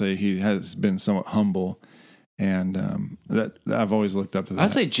 but I'll say he has been somewhat humble, and that I've always looked up to that.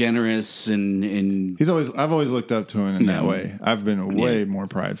 I'd say generous and I've always looked up to him in that way. I've been way more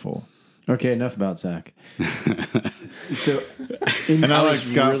prideful. Okay, enough about Zach. And I like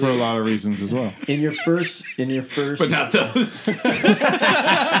Scott for a lot of reasons as well. In your first, but not those.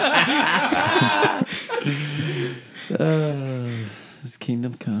 This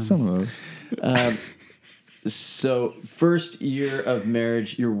kingdom come. Some of those. So, first year of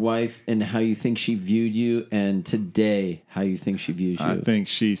marriage, your wife and how you think she viewed you, and today, how you think she views you. I think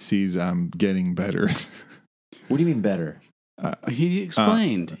she sees I'm getting better. What do you mean better? He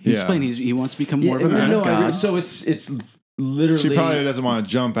explained. He wants to become more of a man of God. So it's literally. She probably doesn't want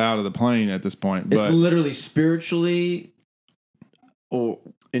to jump out of the plane at this point. But it's literally spiritually, or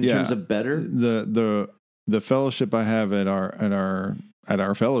in terms of better. The fellowship I have at our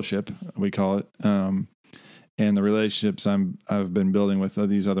fellowship, we call it, and the relationships I've been building with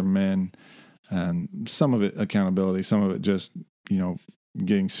these other men, and some of it accountability, some of it just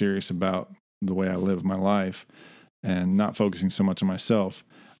getting serious about the way I live my life. And not focusing so much on myself,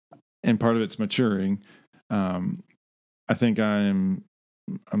 and part of it's maturing. I think I'm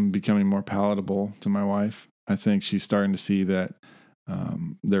becoming more palatable to my wife. I think she's starting to see that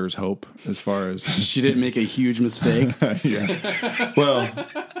there's hope as far as she didn't make a huge mistake. Yeah. Well,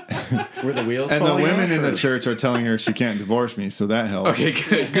 were the wheels? And the women in the church are telling her she can't divorce me, so that helps.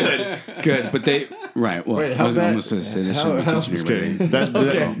 Okay, good. But they right. Well, wait, I was almost going to say this. Just kidding. By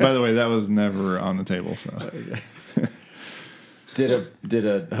the way, that was never on the table. So. Okay. Did a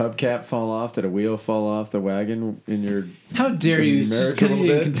hubcap fall off? Did a wheel fall off the wagon in your? How dare you? Because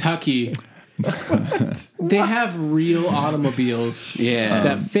you're in Kentucky. They have real automobiles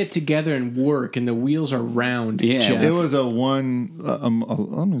that fit together and work, and the wheels are round. Yeah, Jeff. It was let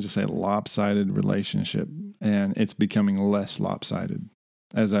me just say lopsided relationship, and it's becoming less lopsided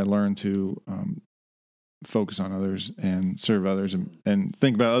as I learn to focus on others and serve others and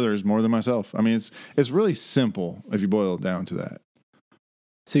think about others more than myself. I mean, it's really simple if you boil it down to that.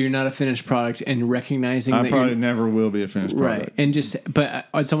 So you're not a finished product, and recognizing I that probably never will be a finished product. Right. And but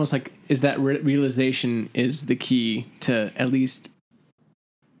it's almost like that realization is the key to at least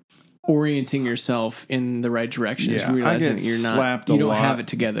orienting yourself in the right direction. Yeah, is realizing that you don't have it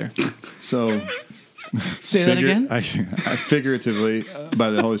together. So say that again. I figuratively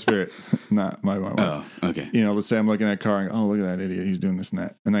by the Holy Spirit, not my wife. Oh, okay. Let's say I'm looking at a car and go, oh, look at that idiot. He's doing this and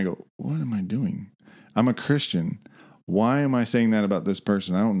that. And I go, what am I doing? I'm a Christian. Why am I saying that about this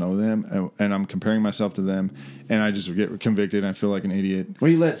person? I don't know them. And I'm comparing myself to them. And I just get convicted and I feel like an idiot. Well,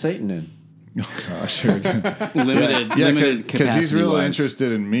 you let Satan in. Oh, gosh. Here we go. limited because he's really wise.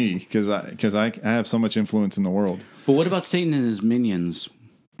 interested in me because I have so much influence in the world. But what about Satan and his minions?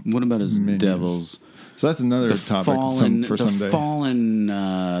 What about his devils? So that's another topic for someday.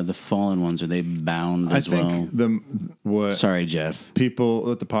 The fallen ones, are they bound as well? I think Sorry, Jeff.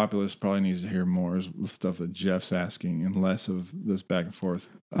 The populace probably needs to hear more is the stuff that Jeff's asking and less of this back and forth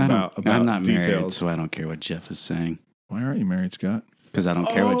about I'm not details. married, so I don't care what Jeff is saying. Why aren't you married, Scott? Because I don't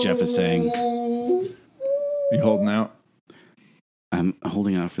care what Jeff is saying. You holding out? I'm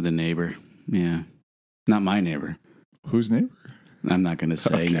holding out for the neighbor. Yeah. Not my neighbor. Whose neighbor? I'm not going to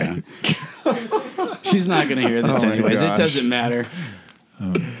say now. She's not going to hear this Oh my anyways. It gosh. doesn't matter.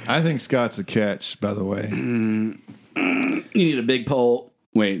 I think Scott's a catch, by the way. You need a big pole.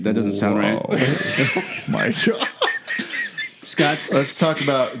 Wait, that doesn't sound right. My God. Scott's. Let's talk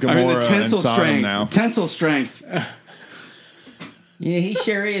about I Gomorrah mean, the and tensile Sodom strength. now. Tensile strength. Yeah, he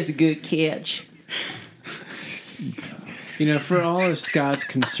sure is a good catch. You know, for all of Scott's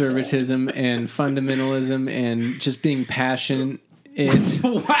conservatism and fundamentalism and just being passionate,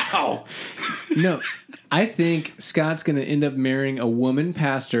 Wow. no, I think Scott's going to end up marrying a woman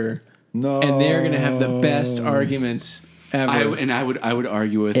pastor, No. and they're going to have the best arguments ever. I would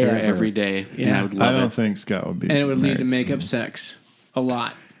argue with her Ever. every day. And Yeah. I would I love don't it. think Scott would be. And it would lead to married makeup me. sex a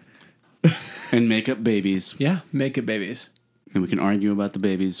lot. And make up babies. Yeah, makeup babies. And we can argue about the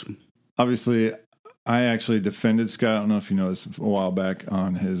babies. Obviously, I actually defended Scott. I don't know if you know this, a while back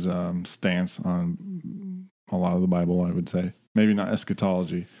on his stance on a lot of the Bible, I would say. Maybe not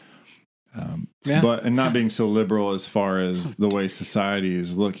eschatology. Yeah. But and not being so liberal as far as the way society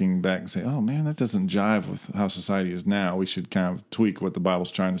is looking back and say, oh man, that doesn't jive with how society is now. We should kind of tweak what the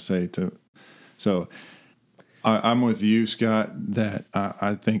Bible's trying to say to. So I'm with you, Scott, that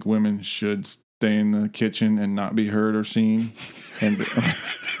I think women should stay in the kitchen and not be heard or seen. And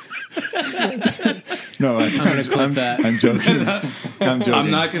no, I'm going to clip that. I'm joking. I'm joking. I'm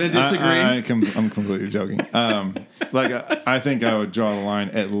not gonna disagree. I'm completely joking. I think I would draw the line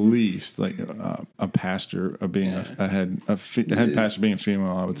at least like a pastor of being a head pastor being a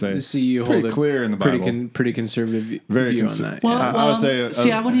female. I would say See, you pretty hold a clear in the Bible. pretty conservative Very view on conser- that. Well, yeah. I would say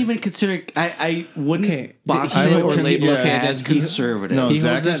see, I wouldn't even consider. I wouldn't Okay. box I it would or con- label yeah. it as conservative. No, He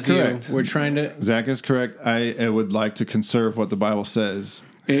Zach holds that is view. correct. We're trying to. Zach is correct. I would like to conserve what the Bible says.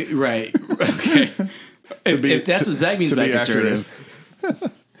 Right. Okay. If that's what Zach means to by be accurate.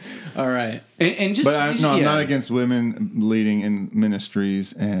 conservative. All right. And just, But I'm yeah. not against women leading in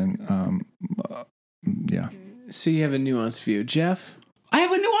ministries and yeah. So you have a nuanced view, Jeff, I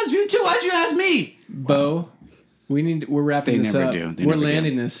have a nuanced view too. Why'd you ask me? Bo. We're wrapping They this never up. do. They We're never do.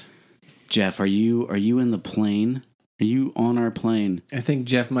 landing this. Jeff, are you in the plane? Are you on our plane? I think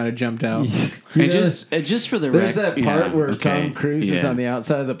Jeff might have jumped out. You And know, just for the there's rec- that part yeah, where okay, Tom Cruise is yeah. on the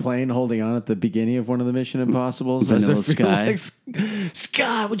outside of the plane holding on at the beginning of one of the Mission Impossibles. Vanilla As they're feeling Sky. like,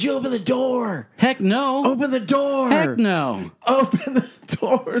 Scott, would you open the door? Heck no. Open the door. Heck no. Open the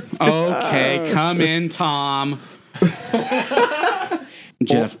door, Scott. Okay, come in, Tom.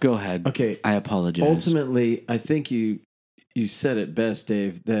 Jeff, go ahead. Okay. I apologize. Ultimately, I think you said it best,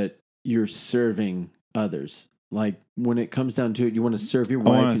 Dave, that you're serving others. Like when it comes down to it, you want to serve your I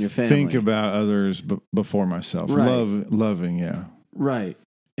wife want and to your family. think about others before myself. Right. Loving, yeah. Right.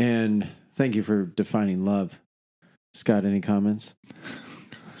 And thank you for defining love. Scott, any comments?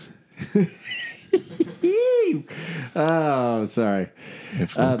 Oh, sorry.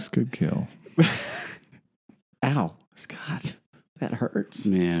 If looks could kill. Ow, Scott, that hurts.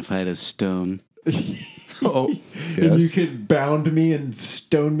 Man, if I had a stone, Oh, You yes. could bound me and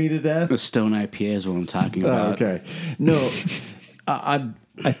stone me to death. a stone IPA is what I'm talking Oh, about. okay. No,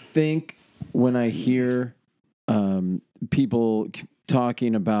 I think when I hear people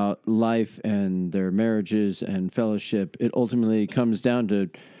talking about life and their marriages and fellowship, it ultimately comes down to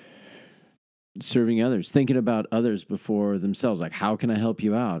serving others, thinking about others before themselves. Like, how can I help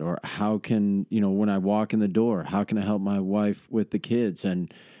you out? Or how can, when I walk in the door, how can I help my wife with the kids?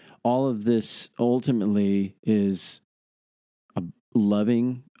 And all of this ultimately is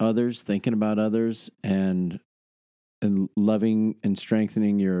loving others, thinking about others, and loving and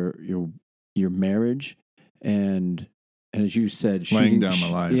strengthening your marriage, and as you said, Laying down my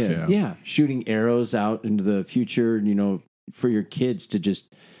life, yeah. shooting arrows out into the future, for your kids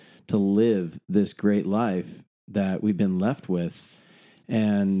to live this great life that we've been left with.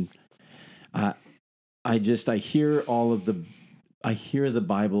 And I hear the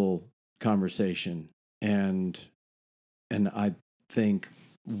Bible conversation, and I think,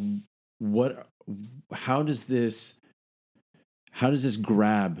 how does this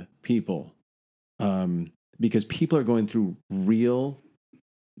grab people? Because people are going through real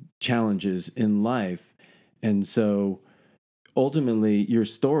challenges in life, and so ultimately, your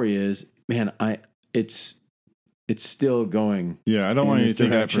story is, man, it's still going. Yeah, I don't in want you this to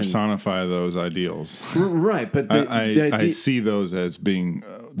think direction. I personify those ideals. Right, but the I idea, see those as being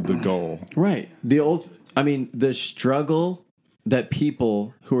the goal. right, the struggle that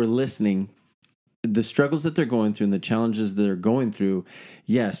people who are listening, the struggles that they're going through and the challenges they're going through.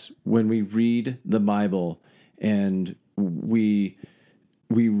 Yes, when we read the Bible and we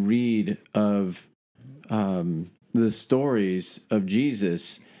read of the stories of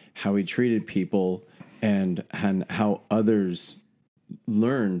Jesus, how he treated people, and how others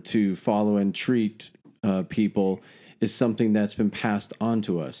learn to follow and treat people, is something that's been passed on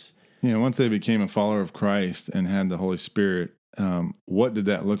to us. Once they became a follower of Christ and had the Holy Spirit, what did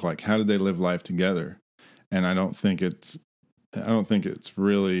that look like? How did they live life together? And I don't think it's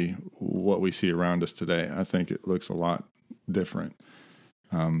really what we see around us today. I think it looks a lot different.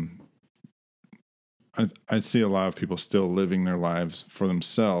 I see a lot of people still living their lives for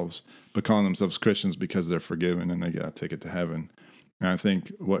themselves, but calling themselves Christians because they're forgiven and they got a ticket to heaven. And I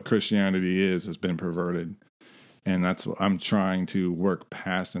think what Christianity has been perverted. And that's what I'm trying to work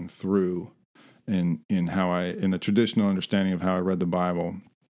past and through in the traditional understanding of how I read the Bible.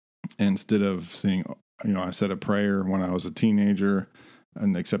 Instead of seeing, I said a prayer when I was a teenager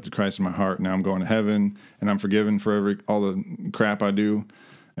and accepted Christ in my heart. Now I'm going to heaven and I'm forgiven for all the crap I do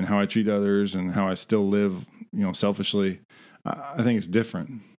and how I treat others and how I still live, selfishly. I think it's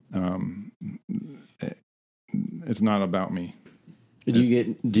different. It's not about me. Do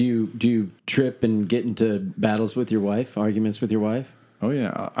you trip and get into battles with your wife, arguments with your wife? Oh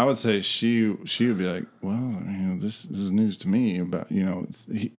yeah, I would say she would be like, well, this is news to me about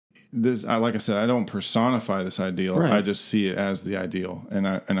this. Like I said, I don't personify this ideal. Right. I just see it as the ideal, and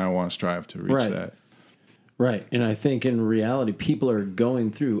I want to strive to reach that. Right, and I think in reality, people are going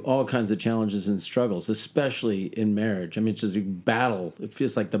through all kinds of challenges and struggles, especially in marriage. I mean, it's just a battle. It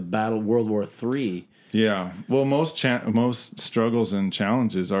feels like the battle World War III. Yeah. Well, most struggles and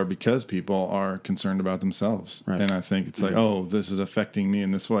challenges are because people are concerned about themselves. Right. And I think it's like, oh, this is affecting me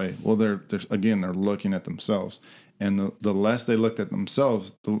in this way. Well, they're looking at themselves. And the less they look at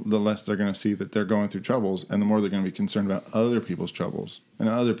themselves, the less they're going to see that they're going through troubles. And the more they're going to be concerned about other people's troubles and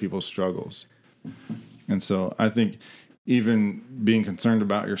other people's struggles. And so I think even being concerned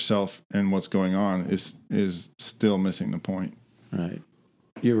about yourself and what's going on is still missing the point. Right.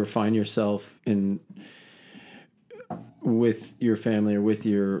 You ever find yourself with your family or with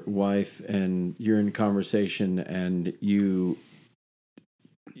your wife, and you're in conversation, and you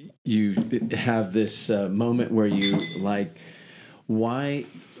have this moment where you like, why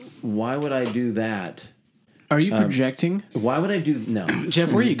would I do that? Are you projecting? Why would I do no?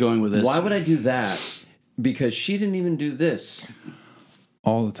 Jeff, where are you going with this? Why would I do that? Because she didn't even do this.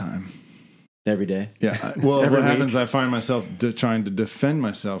 All the time. Every day? Yeah. Well, what happens, I find myself trying to defend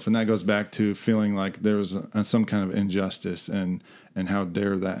myself, and that goes back to feeling like there was some kind of injustice, and how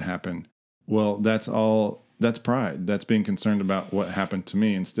dare that happen. Well, that's pride. That's being concerned about what happened to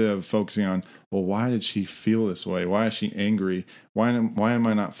me instead of focusing on, well, why did she feel this way? Why is she angry? Why am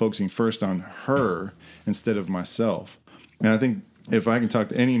I not focusing first on her instead of myself? And I think if I can talk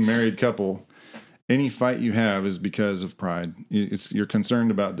to any married couple, any fight you have is because of pride. You're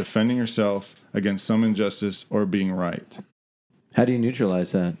concerned about defending yourself against some injustice or being right. How do you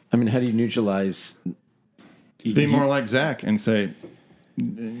neutralize that? I mean, how do you neutralize... Be more like Zach and say,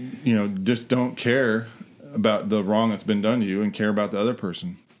 just don't care about the wrong that's been done to you and care about the other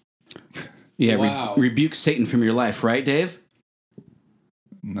person. Yeah, wow. Rebuke Satan from your life, right, Dave?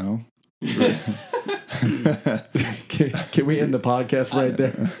 No. Can we end the podcast right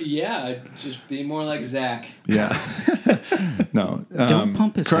there? Yeah, just be more like Zach. Yeah. No. Don't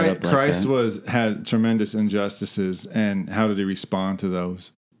pump his head up like Christ had tremendous injustices, and how did he respond to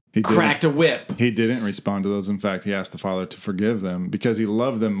those? He cracked a whip. He didn't respond to those. In fact, he asked the Father to forgive them because he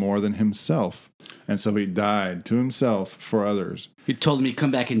loved them more than himself. And so he died to himself for others. He told them he'd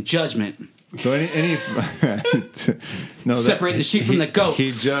come back in judgment. So separate the sheep from the goats.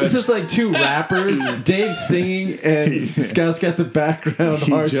 It's just like two rappers, Dave singing, and Scott's got the background. He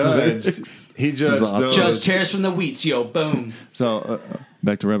judged awesome. those. Judge tares from the wheats, yo, boom. So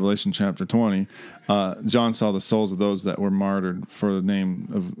back to Revelation chapter 20. John saw the souls of those that were martyred for the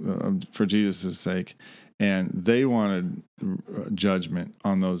name for Jesus' sake, and they wanted judgment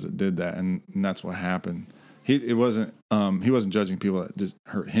on those that did that, and that's what happened. He wasn't judging people that just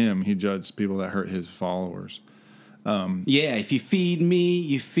hurt him. He judged people that hurt his followers. Yeah, if you feed me,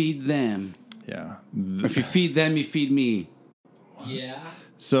 you feed them. Yeah. If you feed them, you feed me. Yeah.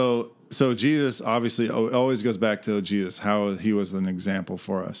 So Jesus obviously always goes back to Jesus, how he was an example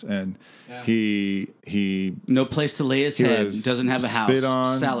for us, and he no place to lay his head, doesn't have a house.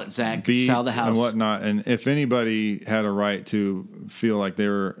 On, sell it, Zach. beat, sell the house and whatnot. And if anybody had a right to feel like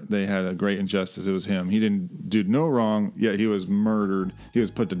they had a great injustice, it was him. He didn't do no wrong, yet he was murdered. He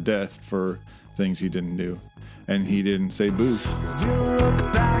was put to death for things he didn't do, and he didn't say boo. We'll look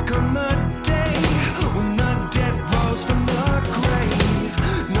back on the day when the dead rose from the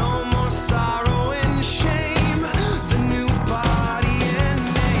grave. No more sorrow and shame. The new body and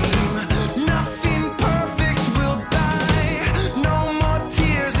name. Nothing perfect.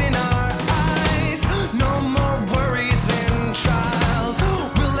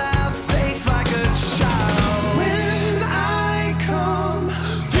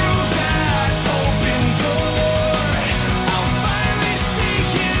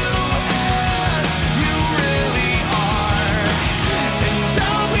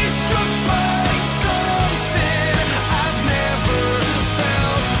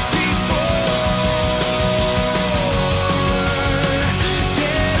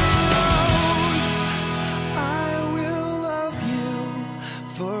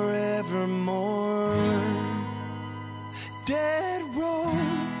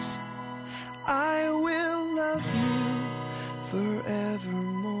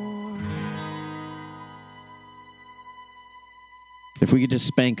 If we could just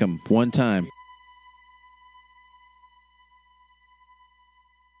spank them one time.